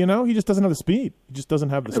there. He just doesn't have the speed. He just doesn't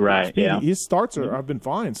have the speed. Right, yeah. His starts have been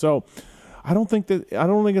fine. So I don't think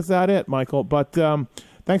it's that it, Michael. But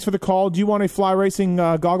thanks for the call. Do you want a Fly Racing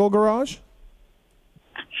goggle garage?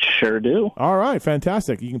 Sure do. All right,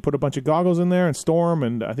 fantastic. You can put a bunch of goggles in there and store them,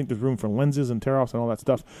 and I think there's room for lenses and tear-offs and all that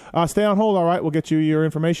stuff. Stay on hold, all right? We'll get you your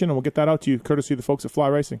information, and we'll get that out to you, courtesy of the folks at Fly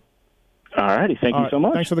Racing. All righty. Thank you so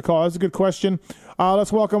much. Thanks for the call. That's a good question.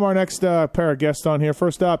 Let's welcome our next pair of guests on here.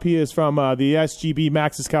 First up, he is from the SGB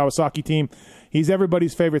Matthes Kawasaki team. He's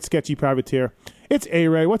everybody's favorite sketchy privateer. It's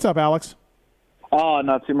A-Ray. What's up, Alex? Oh,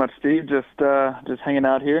 not too much, Steve. Just hanging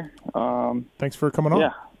out here. Thanks for coming on.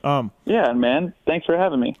 Yeah. Yeah, man. Thanks for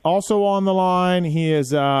having me. Also on the line, he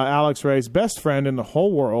is Alex Ray's best friend in the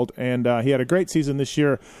whole world, and he had a great season this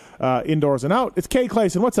year, indoors and out. It's Cade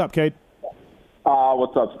Clayson. What's up, Cade?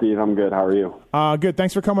 What's up, Steve? I'm good. How are you? Good.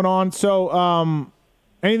 Thanks for coming on. So,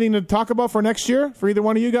 anything to talk about for next year for either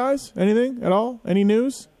one of you guys? Anything at all? Any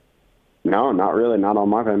news? No, not really. Not on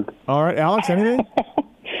my end. All right, Alex, anything?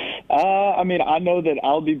 I know that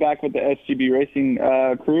I'll be back with the SGB Racing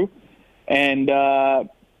crew, and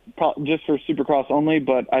just for Supercross only,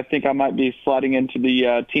 but I think I might be sliding into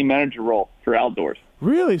the team manager role for outdoors.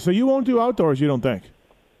 Really? So you won't do outdoors, you don't think?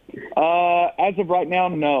 As of right now,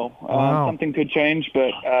 no. Wow. Something could change,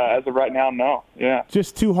 but as of right now, no. Yeah.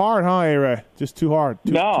 Just too hard, huh, A-Ray? Just too hard.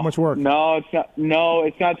 Too much work. No, it's not. No,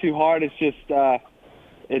 it's not too hard. It's just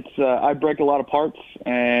I break a lot of parts,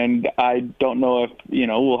 and I don't know if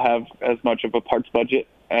we'll have as much of a parts budget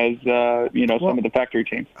as some of the factory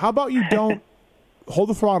teams. How about you don't hold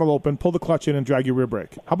the throttle open, pull the clutch in, and drag your rear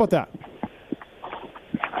brake? How about that?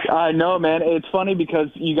 I know, man. It's funny because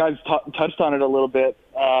you guys touched on it a little bit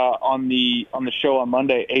on the show on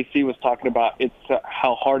Monday. AC was talking about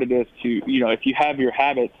how hard it is to, if you have your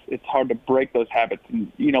habits, it's hard to break those habits.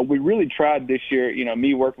 And, we really tried this year,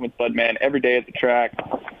 me working with Budman every day at the track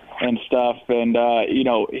and stuff. And,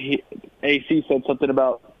 AC said something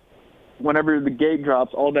about whenever the gate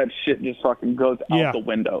drops, all that shit just fucking goes out the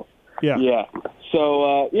window. Yeah. Yeah.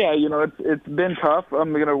 So, it's been tough.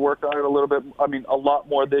 I'm going to work on it a little bit. A lot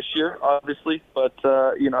more this year, obviously. But,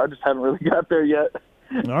 I just haven't really got there yet.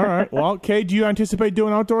 All right. Well, Kate, do you anticipate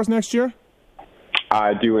doing outdoors next year?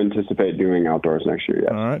 I do anticipate doing outdoors next year,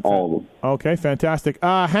 yes. All right. All of them. Okay, fantastic.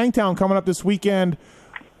 Hangtown coming up this weekend.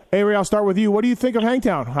 Avery, I'll start with you. What do you think of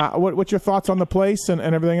Hangtown? What's your thoughts on the place and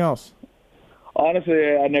everything else?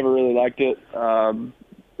 Honestly, I never really liked it.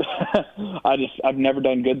 I've never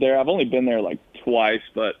done good there. I've only been there like twice,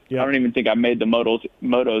 but I don't even think I made the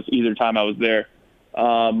motos either time I was there.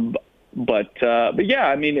 But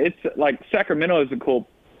yeah, it's like Sacramento is a cool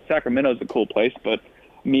place, but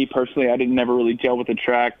me personally, I didn't never really gel with the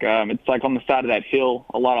track. It's like on the side of that hill,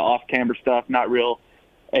 a lot of off-camber stuff, not real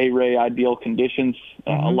A-Ray ideal conditions,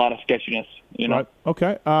 a lot of sketchiness, Right.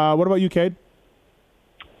 Okay. What about you, Cade?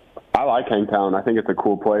 I like Hangtown. I think it's a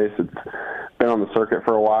cool place. It's been on the circuit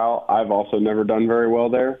for a while. I've also never done very well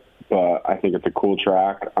there, but I think it's a cool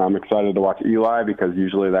track. I'm excited to watch Eli because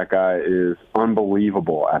usually that guy is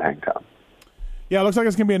unbelievable at Hangtown. Yeah, it looks like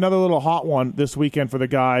it's going to be another little hot one this weekend for the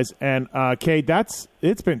guys. And, Cade,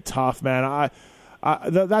 it's been tough, man.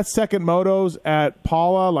 That second motos at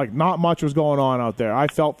Paula, like not much was going on out there. I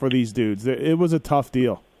felt for these dudes. It was a tough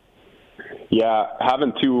deal. Yeah,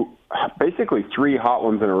 having basically three hot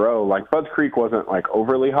ones in a row. Like Bud's Creek wasn't like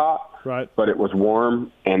overly hot, right? But it was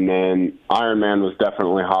warm, and then Ironman was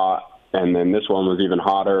definitely hot, and then this one was even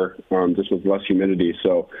hotter, just with less humidity.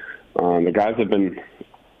 So the guys have been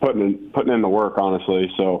putting in the work,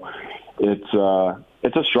 honestly. So it's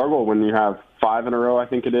a struggle when you have 5 in a row, I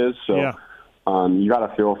think it is. So you got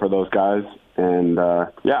to feel for those guys. And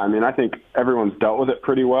I think everyone's dealt with it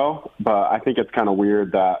pretty well, but I think it's kind of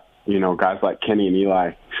weird that guys like Kenny and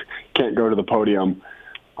Eli can't go to the podium,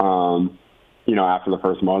 after the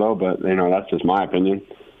first moto, but, that's just my opinion.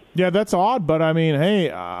 Yeah, that's odd, but, hey,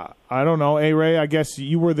 I don't know. A-Ray, I guess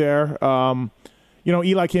you were there.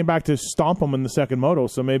 Eli came back to stomp him in the second moto,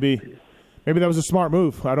 so maybe Maybe that was a smart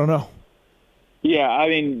move. I don't know. Yeah, I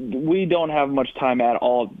mean, we don't have much time at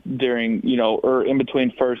all during, or in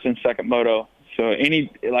between first and second moto. So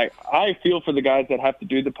I feel for the guys that have to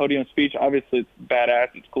do the podium speech. Obviously, it's badass.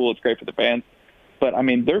 It's cool. It's great for the fans. But, I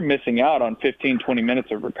mean, they're missing out on 15, 20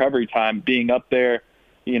 minutes of recovery time, being up there,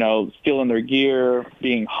 stealing their gear,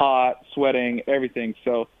 being hot, sweating, everything.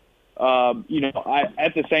 So, at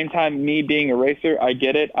the same time, me being a racer, I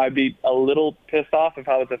get it. I'd be a little pissed off if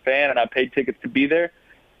I was a fan and I paid tickets to be there.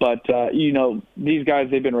 But, these guys,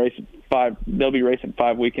 they've been racing they'll be racing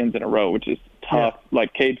 5 weekends in a row, which is tough. Yeah.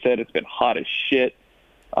 Like Cade said, it's been hot as shit.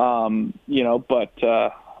 But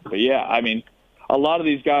yeah, I mean, a lot of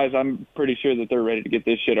these guys, I'm pretty sure that they're ready to get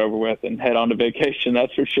this shit over with and head on to vacation.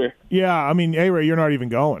 That's for sure. Yeah. I mean, A-Ray, you're not even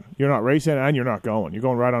going. You're not racing and you're not going. You're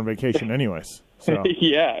going right on vacation anyways. So.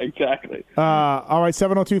 Yeah, exactly. All right.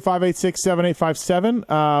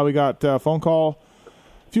 702-586-7857. We got a phone call.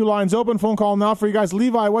 A few lines open. Phone call now for you guys.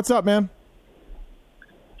 Levi, what's up, man?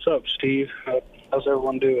 What's up, Steve? How's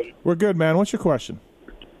everyone doing? We're good, man. What's your question?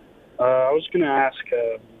 I was going to ask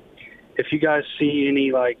if you guys see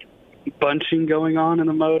any, bunching going on in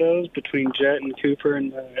the motos between Jet and Cooper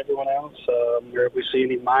and everyone else, or if we see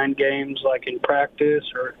any mind games, in practice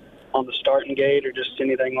or on the starting gate or just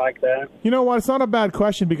anything like that. You know what? It's not a bad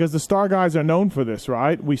question because the Star guys are known for this,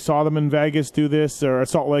 right? We saw them in Vegas do this, or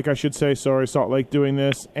Salt Lake, I should say. Sorry, Salt Lake doing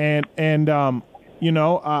this. Yeah,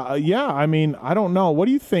 I mean, I don't know. What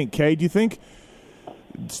do you think, Kay? Do you think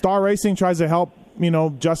Star Racing tries to help,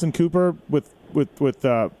 Justin Cooper with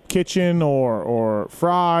Kitchen or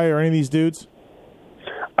Fry or any of these dudes?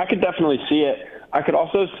 I could definitely see it. I could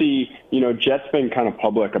also see, Jet's been kind of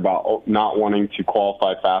public about not wanting to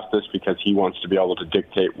qualify fastest because he wants to be able to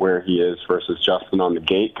dictate where he is versus Justin on the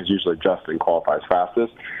gate, because usually Justin qualifies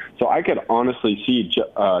fastest. So I could honestly see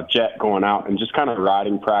Jet going out and just kind of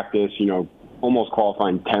riding practice, almost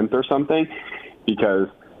qualifying 10th or something, because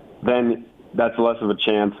then that's less of a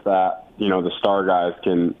chance that, the Star guys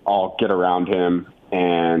can all get around him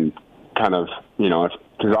and kind of,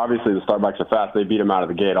 because obviously the Star bikes are fast. They beat him out of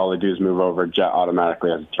the gate. All they do is move over. Jet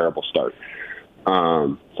automatically has a terrible start.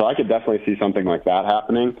 So I could definitely see something like that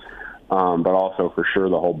happening, but also for sure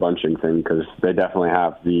the whole bunching thing, because they definitely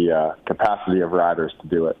have the capacity of riders to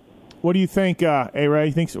do it. What do you think, A-Ray?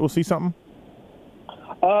 You think we'll see something?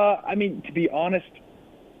 I mean, to be honest,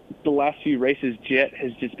 the last few races, Jet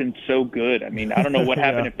has just been so good. I mean, I don't know what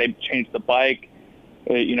happened if they changed the bike.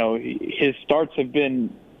 His starts have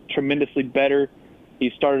been tremendously better. He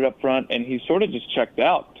started up front, and he sort of just checked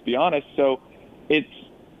out, to be honest. So it's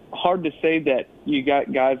hard to say that you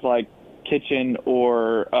got guys like Kitchen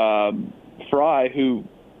or Fry who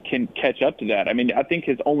can catch up to that. I mean, I think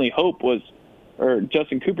his only hope was, or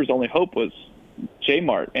Justin Cooper's only hope was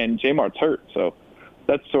J-Mart, and J-Mart's hurt. So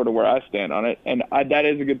that's sort of where I stand on it. And that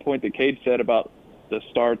is a good point that Cade said about the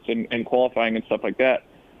starts and qualifying and stuff like that.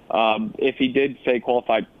 If he did, say,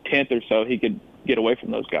 qualify 10th or so, he could get away from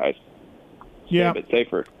those guys. Yeah. A bit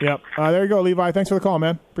safer. Yep. There you go, Levi. Thanks for the call,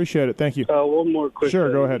 man. Appreciate it. Thank you. One more quick Sure,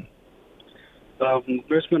 thing. go ahead.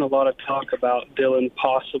 There's been a lot of talk about Dylan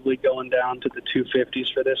possibly going down to the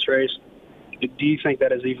 250s for this race. Do you think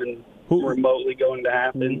that is even remotely going to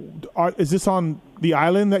happen? Is this on the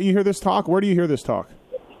island that you hear this talk? Where do you hear this talk?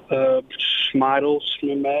 Matthes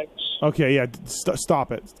MX. Okay, yeah.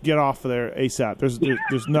 Stop it. Get off of there ASAP.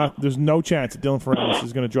 There's no chance that Dylan Ferrandis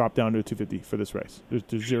is going to drop down to a 250 for this race.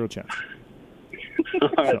 There's zero chance. All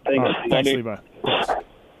right, Thanks, Levi. Thanks.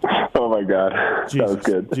 Oh, my God. Jesus, that was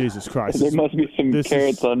good. Jesus Christ. There must be some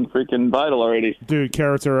carrots on freaking Vital already. Dude,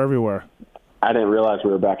 carrots are everywhere. I didn't realize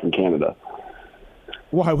we were back in Canada.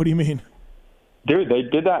 Why? What do you mean? Dude, they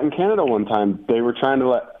did that in Canada one time. They were trying to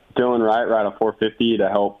let Dylan Wright ride a 450 to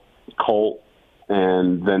help Colt,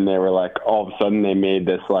 and then they were like, all of a sudden they made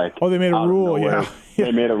this they made a rule, yeah.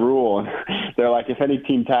 They made a rule. They're like, if any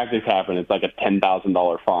team tactics happen, it's like a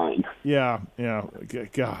 $10,000 fine. Yeah.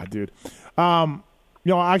 God, dude.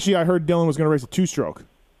 Actually, I heard Dylan was going to race a 2-stroke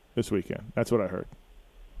this weekend. That's what I heard.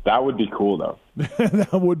 That would be cool, though.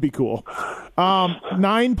 That would be cool.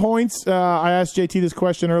 9 points. I asked JT this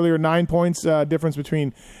question earlier. 9 points difference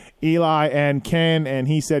between Eli and Ken, and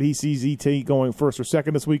he said he sees ET going first or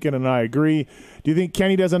second this weekend, and I agree. Do you think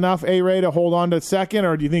Kenny does enough, A-Ray, to hold on to second,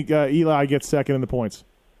 or do you think Eli gets second in the points?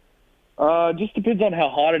 Just depends on how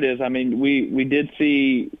hot it is. I mean, we did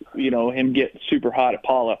see, him get super hot at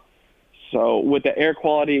Paula. So with the air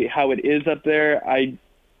quality, how it is up there, I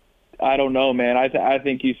don't know, man. I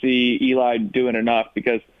think you see Eli doing enough,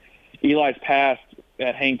 because Eli's past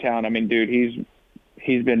at Hangtown, I mean, dude,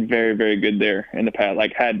 he's been very, very good there in the past.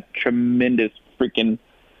 Like, had tremendous freaking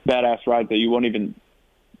badass rides that you won't even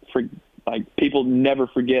Like, people never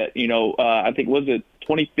forget. I think, was it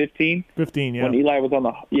 2015? 15, yeah. When Eli was on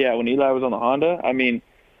the Honda. I mean,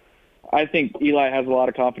 I think Eli has a lot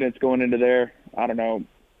of confidence going into there. I don't know.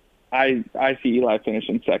 I see Eli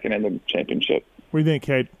finishing second in the championship. What do you think,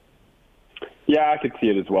 Cade? Yeah, I could see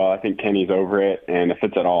it as well. I think Kenny's over it, and if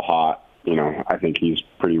it's at all hot, I think he's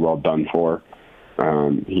pretty well done for.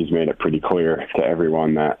 He's made it pretty clear to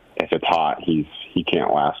everyone that if it's hot, he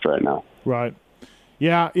can't last right now. Right.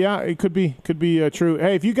 Yeah, it could be true.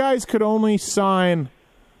 Hey, if you guys could only sign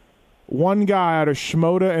one guy out of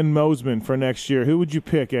Shimoda and Mosman for next year, who would you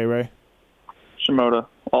pick, Ray? Shimoda,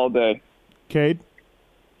 all day. Cade?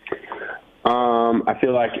 I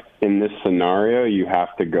feel like in this scenario, you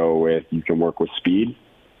have to go with, you can work with speed.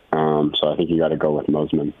 So I think you got to go with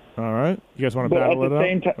Mosman. All right. You guys want to battle it out? But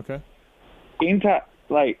at the same time,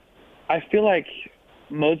 I feel like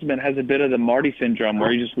Mosman has a bit of the Marty syndrome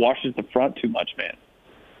where he just washes the front too much, man.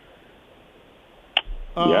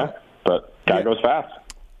 Yeah, but guy goes fast.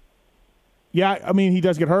 Yeah, I mean, he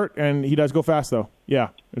does get hurt, and he does go fast, though. Yeah,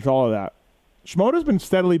 it's all of that. Shimoda's been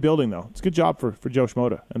steadily building, though. It's a good job for Joe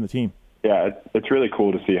Shimoda and the team. Yeah, it's really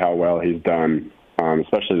cool to see how well he's done,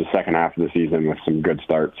 especially the second half of the season with some good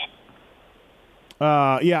starts.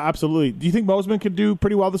 Yeah, absolutely. Do you think Mosman could do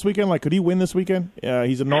pretty well this weekend? Like, could he win this weekend?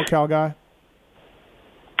 He's a NorCal guy.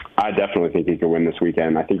 I definitely think he could win this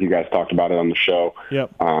weekend. I think you guys talked about it on the show.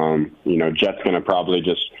 Yep. Jet's going to probably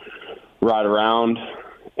just ride around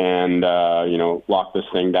and, lock this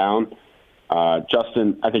thing down. I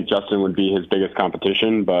think Justin would be his biggest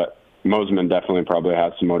competition, but Mosman definitely probably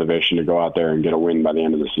has some motivation to go out there and get a win by the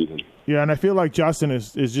end of the season. Yeah, and I feel like Justin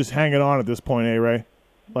is just hanging on at this point, Ray?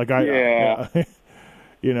 Yeah,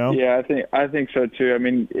 I think so too. I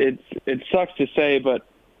mean, it sucks to say, but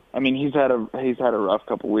I mean, he's had a rough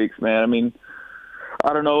couple weeks, man. I mean,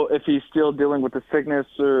 I don't know if he's still dealing with the sickness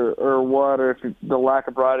or what, or if it's the lack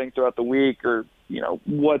of riding throughout the week, or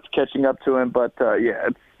what's catching up to him. But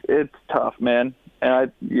it's tough, man.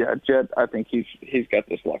 And Jet, I think he's got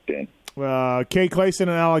this locked in. Kay Clayson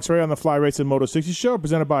and Alex Ray on the Fly Racing Moto 60 show,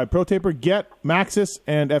 presented by Pro Taper, Get, Matthes,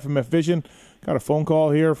 and FMF Vision. Got a phone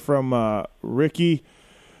call here from Ricky.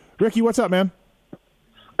 Ricky, what's up, man?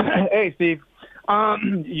 Hey, Steve.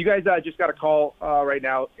 You guys just got a call right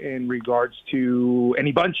now in regards to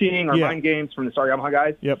any bunching or mind games from the Star Yamaha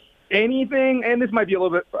guys. Yep. Anything, and this might be a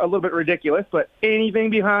little bit ridiculous, but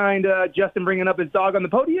anything behind Justin bringing up his dog on the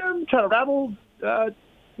podium, trying to rabble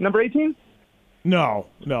number 18? No,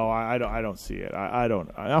 I don't see it. I don't.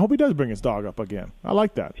 I hope he does bring his dog up again. I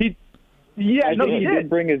like that. He did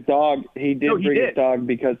bring his dog. He did bring his dog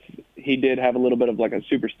because he did have a little bit of like a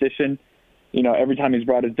superstition. Every time he's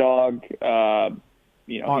brought his dog,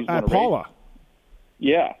 he's won at a race. Paula.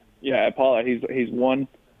 Yeah, at Paula. He's won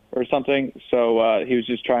or something. So he was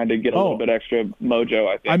just trying to get a little bit extra mojo,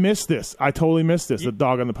 I think. I missed this. I totally missed this. The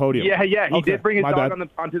dog on the podium. Yeah. He did bring his My dog bad.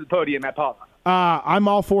 onto the podium at Paula. I'm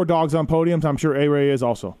all for dogs on podiums. I'm sure A-Ray is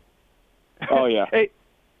also. Oh, yeah. Hey.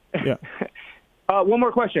 Yeah. One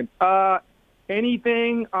more question.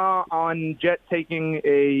 Anything on Jet taking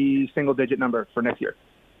a single-digit number for next year?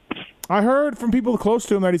 I heard from people close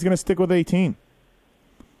to him that he's going to stick with 18.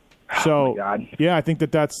 So, oh my God. Yeah, I think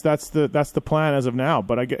that's the plan as of now.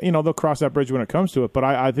 But I get, they'll cross that bridge when it comes to it. But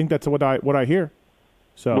I think that's what I hear.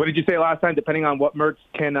 So, what did you say last time? Depending on what Mertz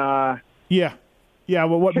can. Yeah,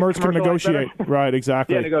 well, what Mertz can negotiate. Right,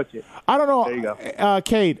 exactly. Yeah, negotiate. I don't know. There you go.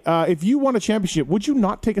 Cade, if you won a championship, would you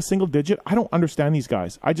not take a single digit? I don't understand these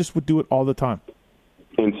guys. I just would do it all the time.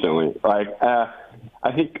 Instantly. I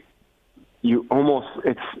think you almost,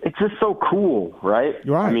 it's just so cool, right?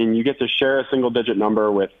 Right. I mean, you get to share a single digit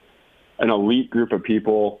number with an elite group of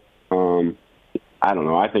people. I don't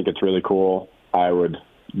know. I think it's really cool.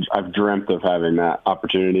 I've dreamt of having that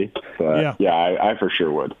opportunity. But I for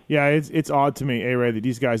sure would. Yeah, it's odd to me, A-Ray, that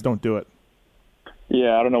these guys don't do it.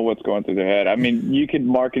 Yeah, I don't know what's going through their head. I mean, you could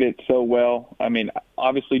market it so well. I mean,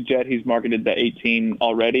 obviously, Jet, he's marketed the 18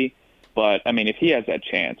 already. But, I mean, if he has that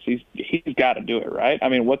chance, he's got to do it, right? I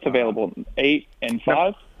mean, what's available? 8 and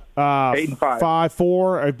 5? 8 and 5. 5,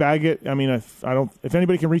 4, a Baggett. I mean, if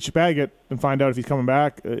anybody can reach Baggett and find out if he's coming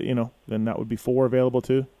back, then that would be 4 available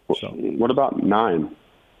too. So. What about 9?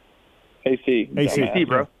 AC,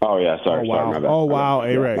 bro. Oh yeah, sorry. Oh wow. Sorry, my bad. Oh wow,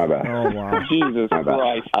 A-Ray. My bad. Oh wow. Jesus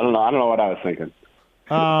Christ. I don't know what I was thinking.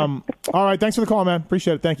 All right, thanks for the call, man.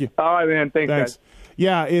 Appreciate it. Thank you. All right, man. Thanks. Guys.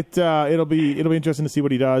 Yeah, it'll be interesting to see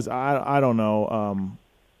what he does. I don't know.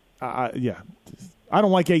 I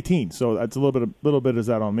don't like 18, so that's a little bit is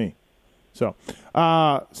that on me. So,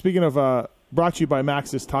 speaking of brought to you by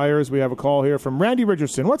Max's Tires, we have a call here from Randy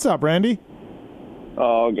Richardson. What's up, Randy?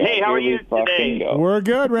 Oh, God. Hey, how are Here we you fucking today? go. We're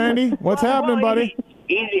good, Randy. What's happening, buddy?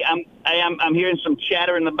 Easy. I'm hearing some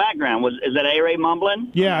chatter in the background. Is that A-Ray mumbling?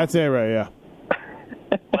 Yeah, it's A-Ray, yeah.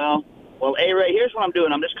 Well, A-Ray, here's what I'm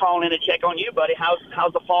doing. I'm just calling in to check on you, buddy.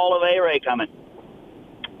 How's the fall of A-Ray coming?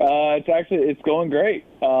 It's going great.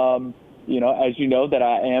 As you know, that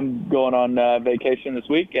I am going on vacation this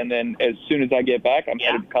week, and then as soon as I get back, I'm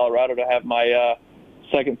headed to Colorado to have my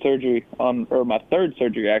third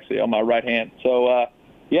surgery actually on my right hand. So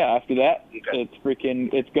after that,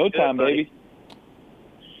 it's go time, baby.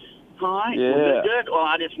 All right. Yeah. Well, good. Well,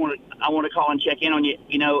 I want to call and check in on you.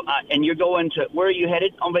 And you're going to, where are you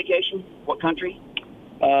headed on vacation? What country?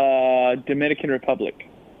 Dominican Republic.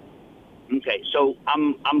 Okay, so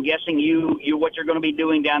I'm guessing you what you're going to be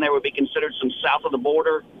doing down there would be considered some south of the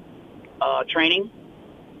border training.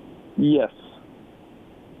 Yes.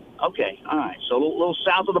 Okay, all right. So a little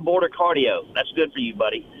south of the border cardio. That's good for you,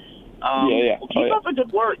 buddy. Well, keep up the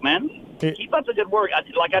good work, man. Keep up the good work.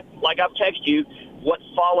 Like I've texted you. What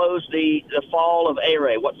follows the fall of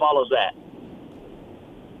A-Ray? What follows that?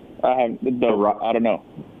 I don't know.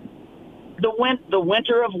 The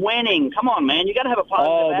winter of winning. Come on, man. You got to have a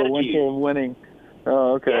positive attitude. The winter of winning.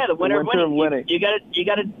 Oh, okay. Yeah, the winter of winning. You got to do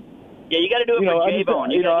it for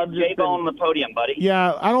J-Bone. You got to get J-Bone on the podium, buddy.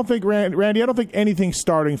 Yeah, I don't think, Randy, I don't think anything's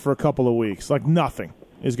starting for a couple of weeks. Like, nothing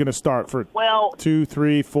is going to start for 2,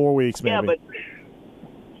 3, 4 weeks, maybe.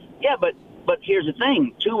 But here's the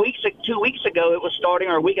thing. 2 weeks ago it was starting,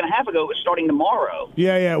 or a week and a half ago it was starting tomorrow.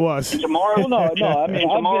 Yeah, it was. And tomorrow, no. I mean,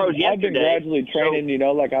 tomorrow's I've been gradually training.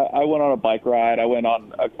 Like I went on a bike ride. I went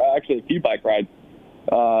on actually a few bike rides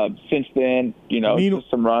since then. Just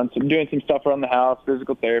some runs. I'm doing some stuff around the house,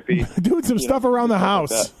 physical therapy. Doing some stuff around the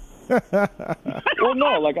house. Well,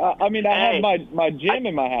 no, I have my gym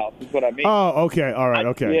in my house. Is what I mean. Oh, okay, all right,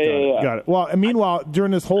 okay, got it. Well, and meanwhile,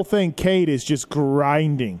 during this whole thing, Cade is just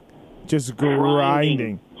grinding. Just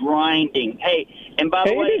grinding. Hey, and by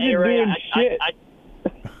the way, A-Ray,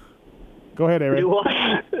 go ahead, A-Ray. Do what?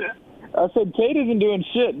 I said Cade isn't doing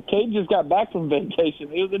shit. Cade just got back from vacation.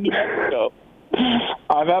 He was in New Mexico.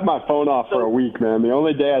 I've had my phone off for a week, man. The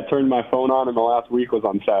only day I turned my phone on in the last week was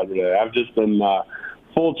on Saturday. I've just been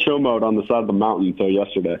full chill mode on the side of the mountain until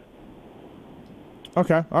yesterday.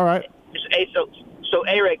 Okay, all right. Hey, so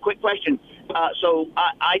A-Ray, quick question. So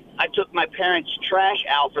I took my parents' trash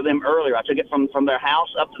out for them earlier. I took it from their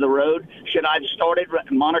house up to the road. Should I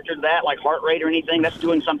have monitored that, like heart rate or anything? That's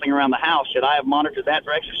doing something around the house. Should I have monitored that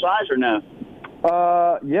for exercise or no?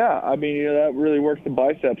 Yeah. I mean, that really works the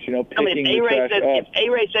biceps. Picking the trash up. If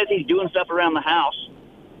A-Ray says he's doing stuff around the house.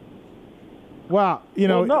 Wow,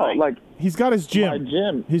 he's got his gym. My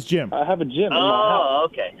gym. His gym. I have a gym in my house. Oh,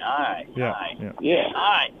 okay. All right. Yeah. All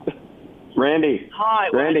right. Randy. Hi.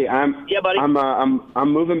 Randy, buddy.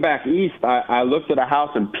 I'm moving back east. I looked at a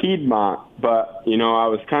house in Piedmont, but I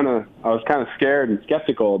was kind of scared and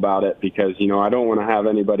skeptical about it because I don't want to have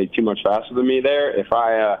anybody too much faster than me there. If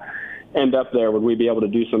I end up there, would we be able to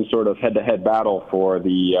do some sort of head-to-head battle for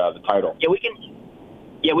the title? Yeah, we can.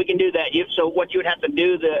 Yeah, we can do that. So what you would have to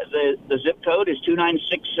do, the zip code is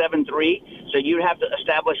 29673. So you'd have to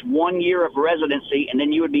establish 1 year of residency, and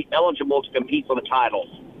then you would be eligible to compete for the title.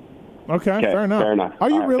 Okay, fair enough. Are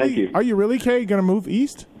you really? Thank you. Are you really, Kay, going to move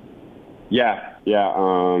east? Yeah.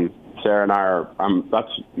 Sarah and I are.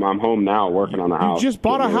 I'm home now, working on the house. You just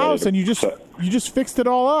bought a house, and you just fixed it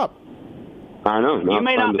all up. I know. Now it's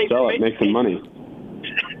time to sell it, make some money.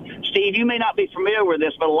 Steve, you may not be familiar with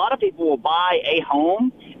this, but a lot of people will buy a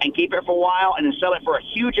home and keep it for a while and then sell it for a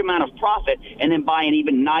huge amount of profit and then buy an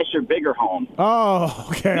even nicer, bigger home. Oh,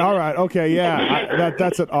 okay. All right. Okay. Yeah.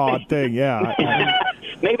 That's an odd thing. Yeah.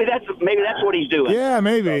 Maybe that's what he's doing. Yeah,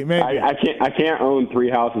 maybe. I can't own 3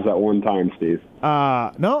 houses at one time, Steve.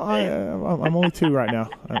 No, I'm only 2 right now.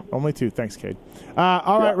 Only 2. Thanks, Cade.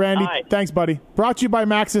 All right, Randy. All right. Thanks, buddy. Brought to you by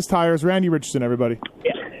Matthes Tires. Randy Richardson, everybody.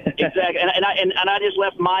 Yeah, exactly. And I just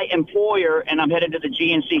left my employer, and I'm headed to the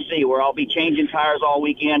GNCC, where I'll be changing tires all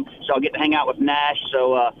weekend. So I'll get to hang out with Nash.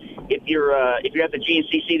 So if you're at the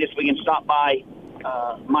GNCC this weekend, stop by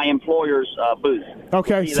my employer's booth.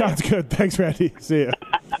 Okay, sounds good. Thanks, Randy. See ya.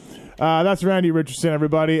 That's Randy Richardson,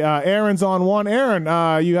 everybody. Aaron's on one. Aaron,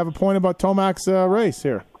 you have a point about Tomac's race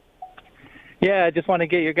here. Yeah, I just want to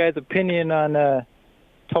get your guys' opinion on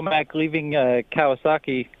Tomac leaving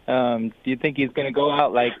Kawasaki. Do you think he's going to go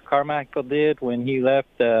out like Carmichael did when he left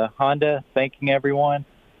Honda, thanking everyone?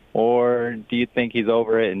 Or do you think he's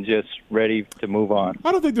over it and just ready to move on?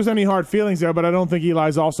 I don't think there's any hard feelings there, but I don't think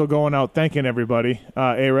Eli's also going out thanking everybody.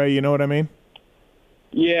 A-Ray, you know what I mean?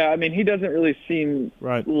 Yeah, I mean, he doesn't really seem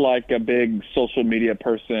like a big social media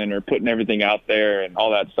person or putting everything out there and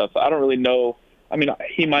all that stuff. So I don't really know I mean,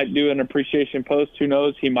 he might do an appreciation post. Who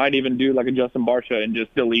knows? He might even do like a Justin Barcia and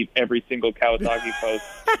just delete every single Kawasaki post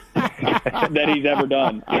that he's ever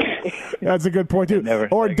done. That's a good point, too.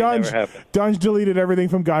 Or Dunge deleted everything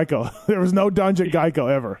from Geico. There was no Dunge at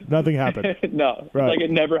Geico ever. Nothing happened. No, Right. like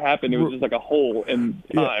it never happened. It was just like a hole in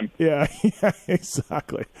time. Yeah,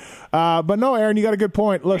 exactly. But no, Aaron, you got a good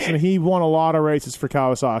point. Listen, he won a lot of races for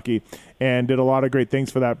Kawasaki and did a lot of great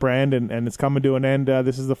things for that brand, and it's coming to an end.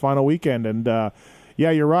 This is the final weekend, and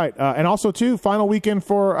yeah, you're right. And also, too, final weekend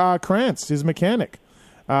for Krantz, his mechanic.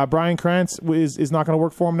 Brian Krantz is not going to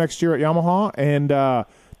work for him next year at Yamaha, and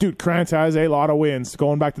dude, Krantz has a lot of wins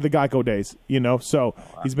going back to the Geico days, so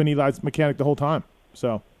he's been Eli's mechanic the whole time.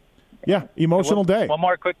 So, yeah, emotional day. One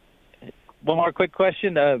more quick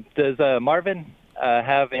question. Does Marvin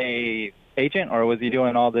have a agent, or was he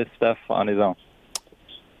doing all this stuff on his own?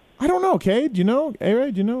 I don't know, Cade. Do you know?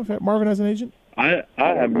 A-Ray, do you know if Marvin has an agent? I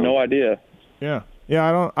have no idea. Yeah,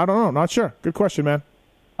 I don't know. Not sure. Good question, man.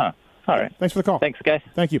 Huh. All right. Thanks for the call. Thanks, guys.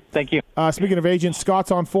 Thank you. Thank you. Speaking of agents,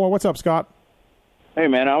 Scott's on 4. What's up, Scott? Hey,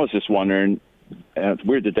 man, I was just wondering, it's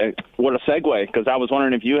weird what a segue, because I was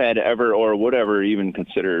wondering if you had ever or would ever even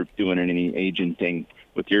consider doing any agenting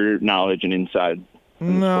with your knowledge and inside.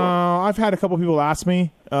 No, I've had a couple people ask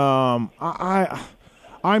me.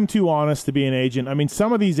 I'm too honest to be an agent. I mean,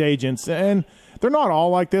 some of these agents, and they're not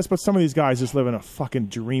all like this, but some of these guys just live in a fucking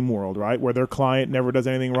dream world, right? Where their client never does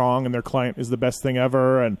anything wrong, and their client is the best thing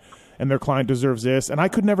ever, and their client deserves this. And I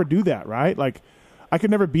could never do that, right? Like, I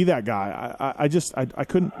could never be that guy. I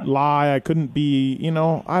couldn't lie. I couldn't be,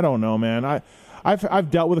 I don't know, man.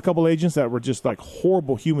 I've dealt with a couple agents that were just like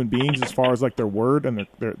horrible human beings as far as like their word and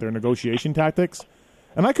their negotiation tactics.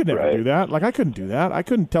 And I could never do that. Like, I couldn't do that. I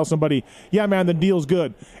couldn't tell somebody, yeah, man, the deal's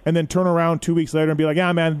good, and then turn around 2 weeks later and be like,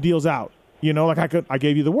 yeah, man, the deal's out. Like I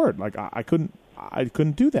gave you the word. Like I couldn't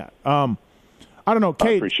do that. I don't know.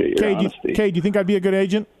 Cade, do you think I'd be a good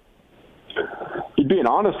agent? You'd be an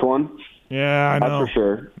honest one. Yeah, I know. That's for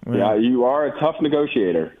sure. Yeah, you are a tough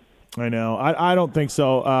negotiator. I know. I don't think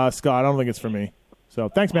so, Scott. I don't think it's for me. So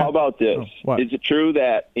thanks, man. How about this? What? Is it true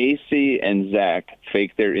that AC and Zach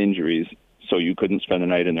faked their injuries so you couldn't spend the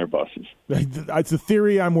night in their buses? It's a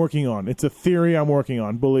theory I'm working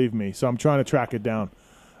on. Believe me. So I'm trying to track it down.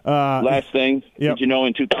 Last thing, yep. Did you know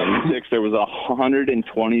in 2006 there was a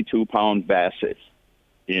 122-pound Basset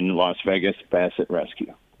in Las Vegas Basset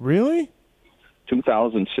Rescue? Really?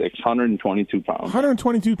 2006, 122 pounds.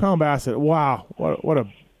 122-pound Basset. Wow.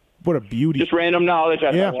 What a beauty. Just random knowledge.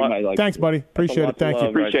 I thought you might like. Thanks, buddy. Appreciate it. Thank you.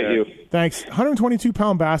 Appreciate you. Thanks.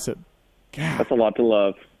 122-pound Basset. God. That's a lot to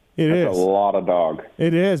love. That's a lot of dog.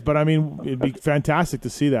 It is, but I mean, it'd be fantastic to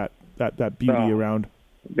see that beauty around.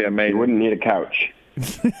 It'd be amazing. You wouldn't need a couch.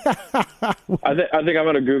 I think I'm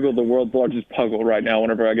going to Google the world's largest puggle right now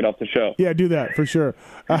whenever I get off the show. Yeah, do that for sure.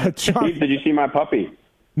 Steve, did you see my puppy?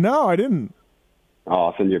 No, I didn't. Oh,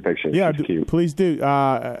 I'll send you a picture. Yeah, She's cute. Please do.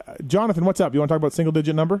 Jonathan, what's up? You want to talk about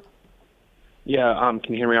single-digit number? Yeah.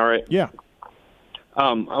 Can you hear me all right? Yeah.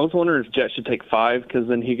 I was wondering if Jet should take 5, because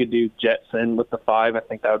then he could do Jetson with the 5. I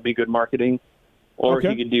think that would be good marketing. Or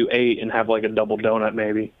he could do 8 and have like a double donut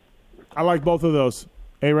maybe. I like both of those.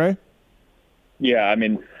 Hey, Ray? Yeah, I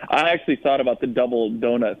mean, I actually thought about the double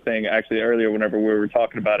donut thing actually earlier whenever we were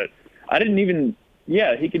talking about it. I didn't even,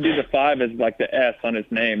 he could do the 5 as like the S on his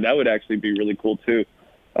name. That would actually be really cool too.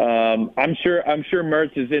 I'm sure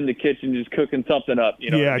Mertz is in the kitchen just cooking something up. You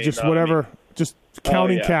know what I mean? Just whatever. Just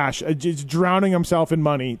counting cash, just drowning himself in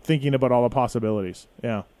money, thinking about all the possibilities.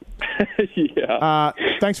 Yeah. Yeah.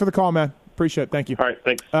 Thanks for the call, man. Appreciate it. Thank you. All right,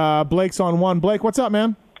 thanks. Blake's on 1. Blake, what's up,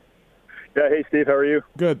 man? Yeah, hey, Steve, how are you?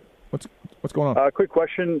 Good. What's going on? Quick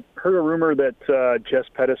question. Heard a rumor that Jess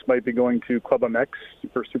Pettis might be going to Club MX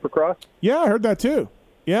for Supercross. Yeah, I heard that too.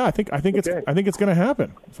 Yeah, I think it's going to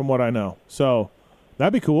happen from what I know. So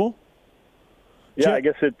that'd be cool. Yeah, I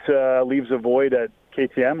guess it leaves a void at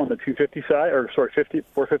KTM on the 250 side,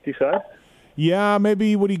 450 side. Yeah,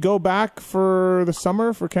 maybe would he go back for the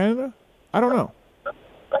summer for Canada? I don't know.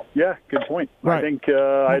 Yeah, good point. Right. I think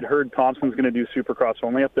I'd heard Thompson's going to do Supercross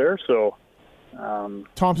only up there, so.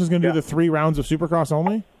 Thompson's going to do the 3 rounds of Supercross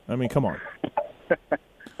only? I mean, come on.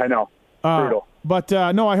 I know. Brutal. But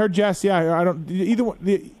no, I heard Jess. Yeah, I don't either.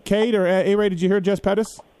 Cade or A-Ray, did you hear Jess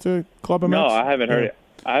Pettis to Club MX? No, I haven't heard it.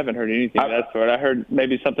 I haven't heard anything of that sort. I heard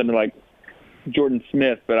maybe something like Jordan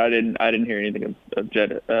Smith, but I didn't hear anything of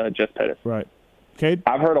Jess Pettis. Right. Cade?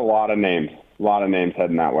 I've heard a lot of names. A lot of names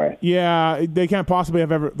heading that way. Yeah, they can't possibly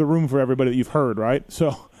have the room for everybody that you've heard, right?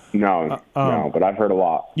 So No, but I've heard a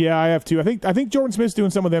lot. Yeah, I have too. I think Jordan Smith's doing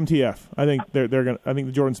some with MTF. I think they're gonna. I think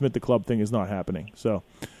the Jordan Smith the club thing is not happening. So,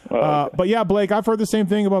 okay. But yeah, Blake, I've heard the same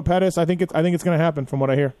thing about Pettis. I think it's going to happen from what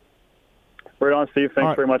I hear. Right on, Steve.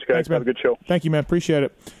 Thanks very much, guys. Thanks, man. Have a good show. Thank you, man. Appreciate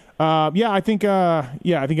it. I think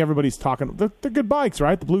everybody's talking. They're good bikes,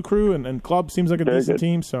 right? The Blue Crew and Club seems like a decent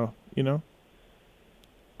team. So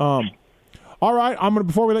All right,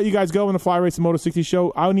 before we let you guys go in the Fly Race and Moto 60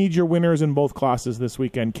 show, I'll need your winners in both classes this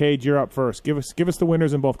weekend. Cade, you're up first. Give us the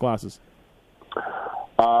winners in both classes.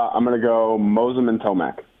 I'm going to go Mosum and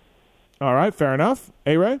Tomac. All right, fair enough.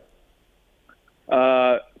 A-Ray?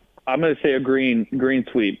 I'm going to say a green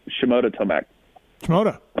sweep. Shimoda Tomac.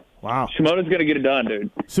 Shimoda. Wow. Shimoda's going to get it done,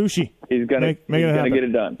 dude. Sushi. He's going to get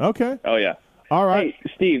it done. Okay. Oh, yeah. All right.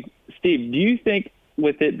 Hey, Steve, do you think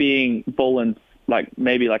with it being Boland's,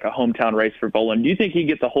 maybe a hometown race for Boland, do you think he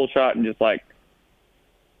gets a whole shot and just,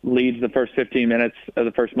 leads the first 15 minutes of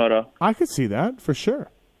the first moto? I could see that, for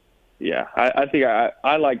sure. Yeah. I think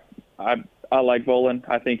I like Boland.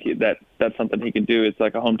 I think that's something he can do. It's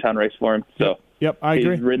like a hometown race for him. So Yep, I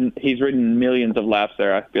agree. He's ridden millions of laps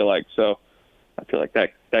there, I feel like. So I feel like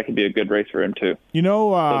that could be a good race for him too.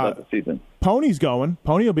 The season. Pony's going.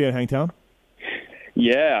 Pony will be at Hangtown.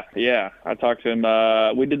 Yeah. I talked to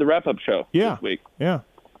him. We did the wrap-up show this week. Yeah.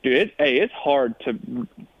 Dude, it's hard to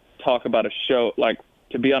talk about a show,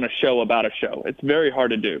 to be on a show about a show. It's very hard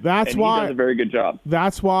to do. That's why he does a very good job.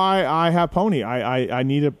 That's why I have Pony. I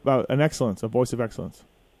need an excellence, a voice of excellence.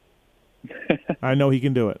 I know he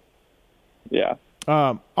can do it. Yeah.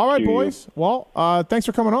 All right, boys. Well, thanks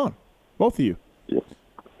for coming on, both of you.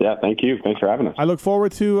 Yeah, thank you. Thanks for having us. I look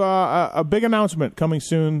forward to a big announcement coming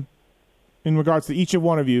soon in regards to each of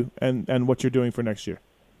one of you and what you're doing for next year.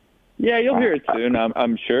 Yeah, you'll hear it soon,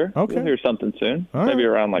 I'm sure. Okay. You'll hear something soon. All right. Maybe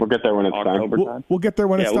around we'll get there when it's October time. We'll get there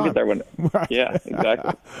when it's time. Yeah, we'll get there when right. Yeah,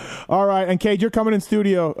 exactly. All right, and Cade, you're coming in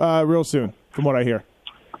studio real soon, from what I hear.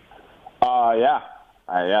 Yeah,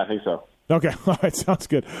 I think so. Okay, all right, sounds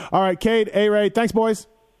good. All right, Cade, A-Ray, thanks, boys.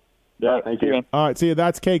 Yeah, thank you. All right, see you.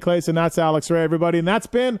 That's Cade Clayson, that's Alex Ray, everybody, and that's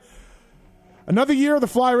been another year of the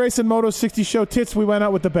Fly Race and Moto 60 show. Tits, we went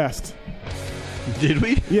out with the best. Did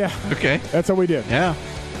we? Yeah. Okay. That's what we did. Yeah.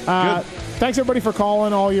 Good. Thanks, everybody, for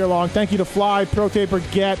calling all year long. Thank you to Fly, Pro Taper,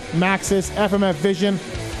 Get, Maxxis, FMF Vision.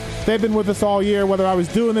 They've been with us all year, whether I was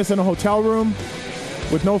doing this in a hotel room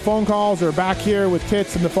with no phone calls or back here with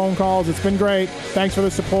Tits and the phone calls. It's been great. Thanks for the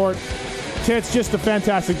support. Tits, just a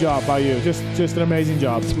fantastic job by you. Just an amazing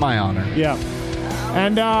job. It's my honor. Yeah.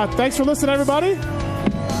 And thanks for listening, everybody.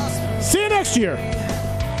 See you next year.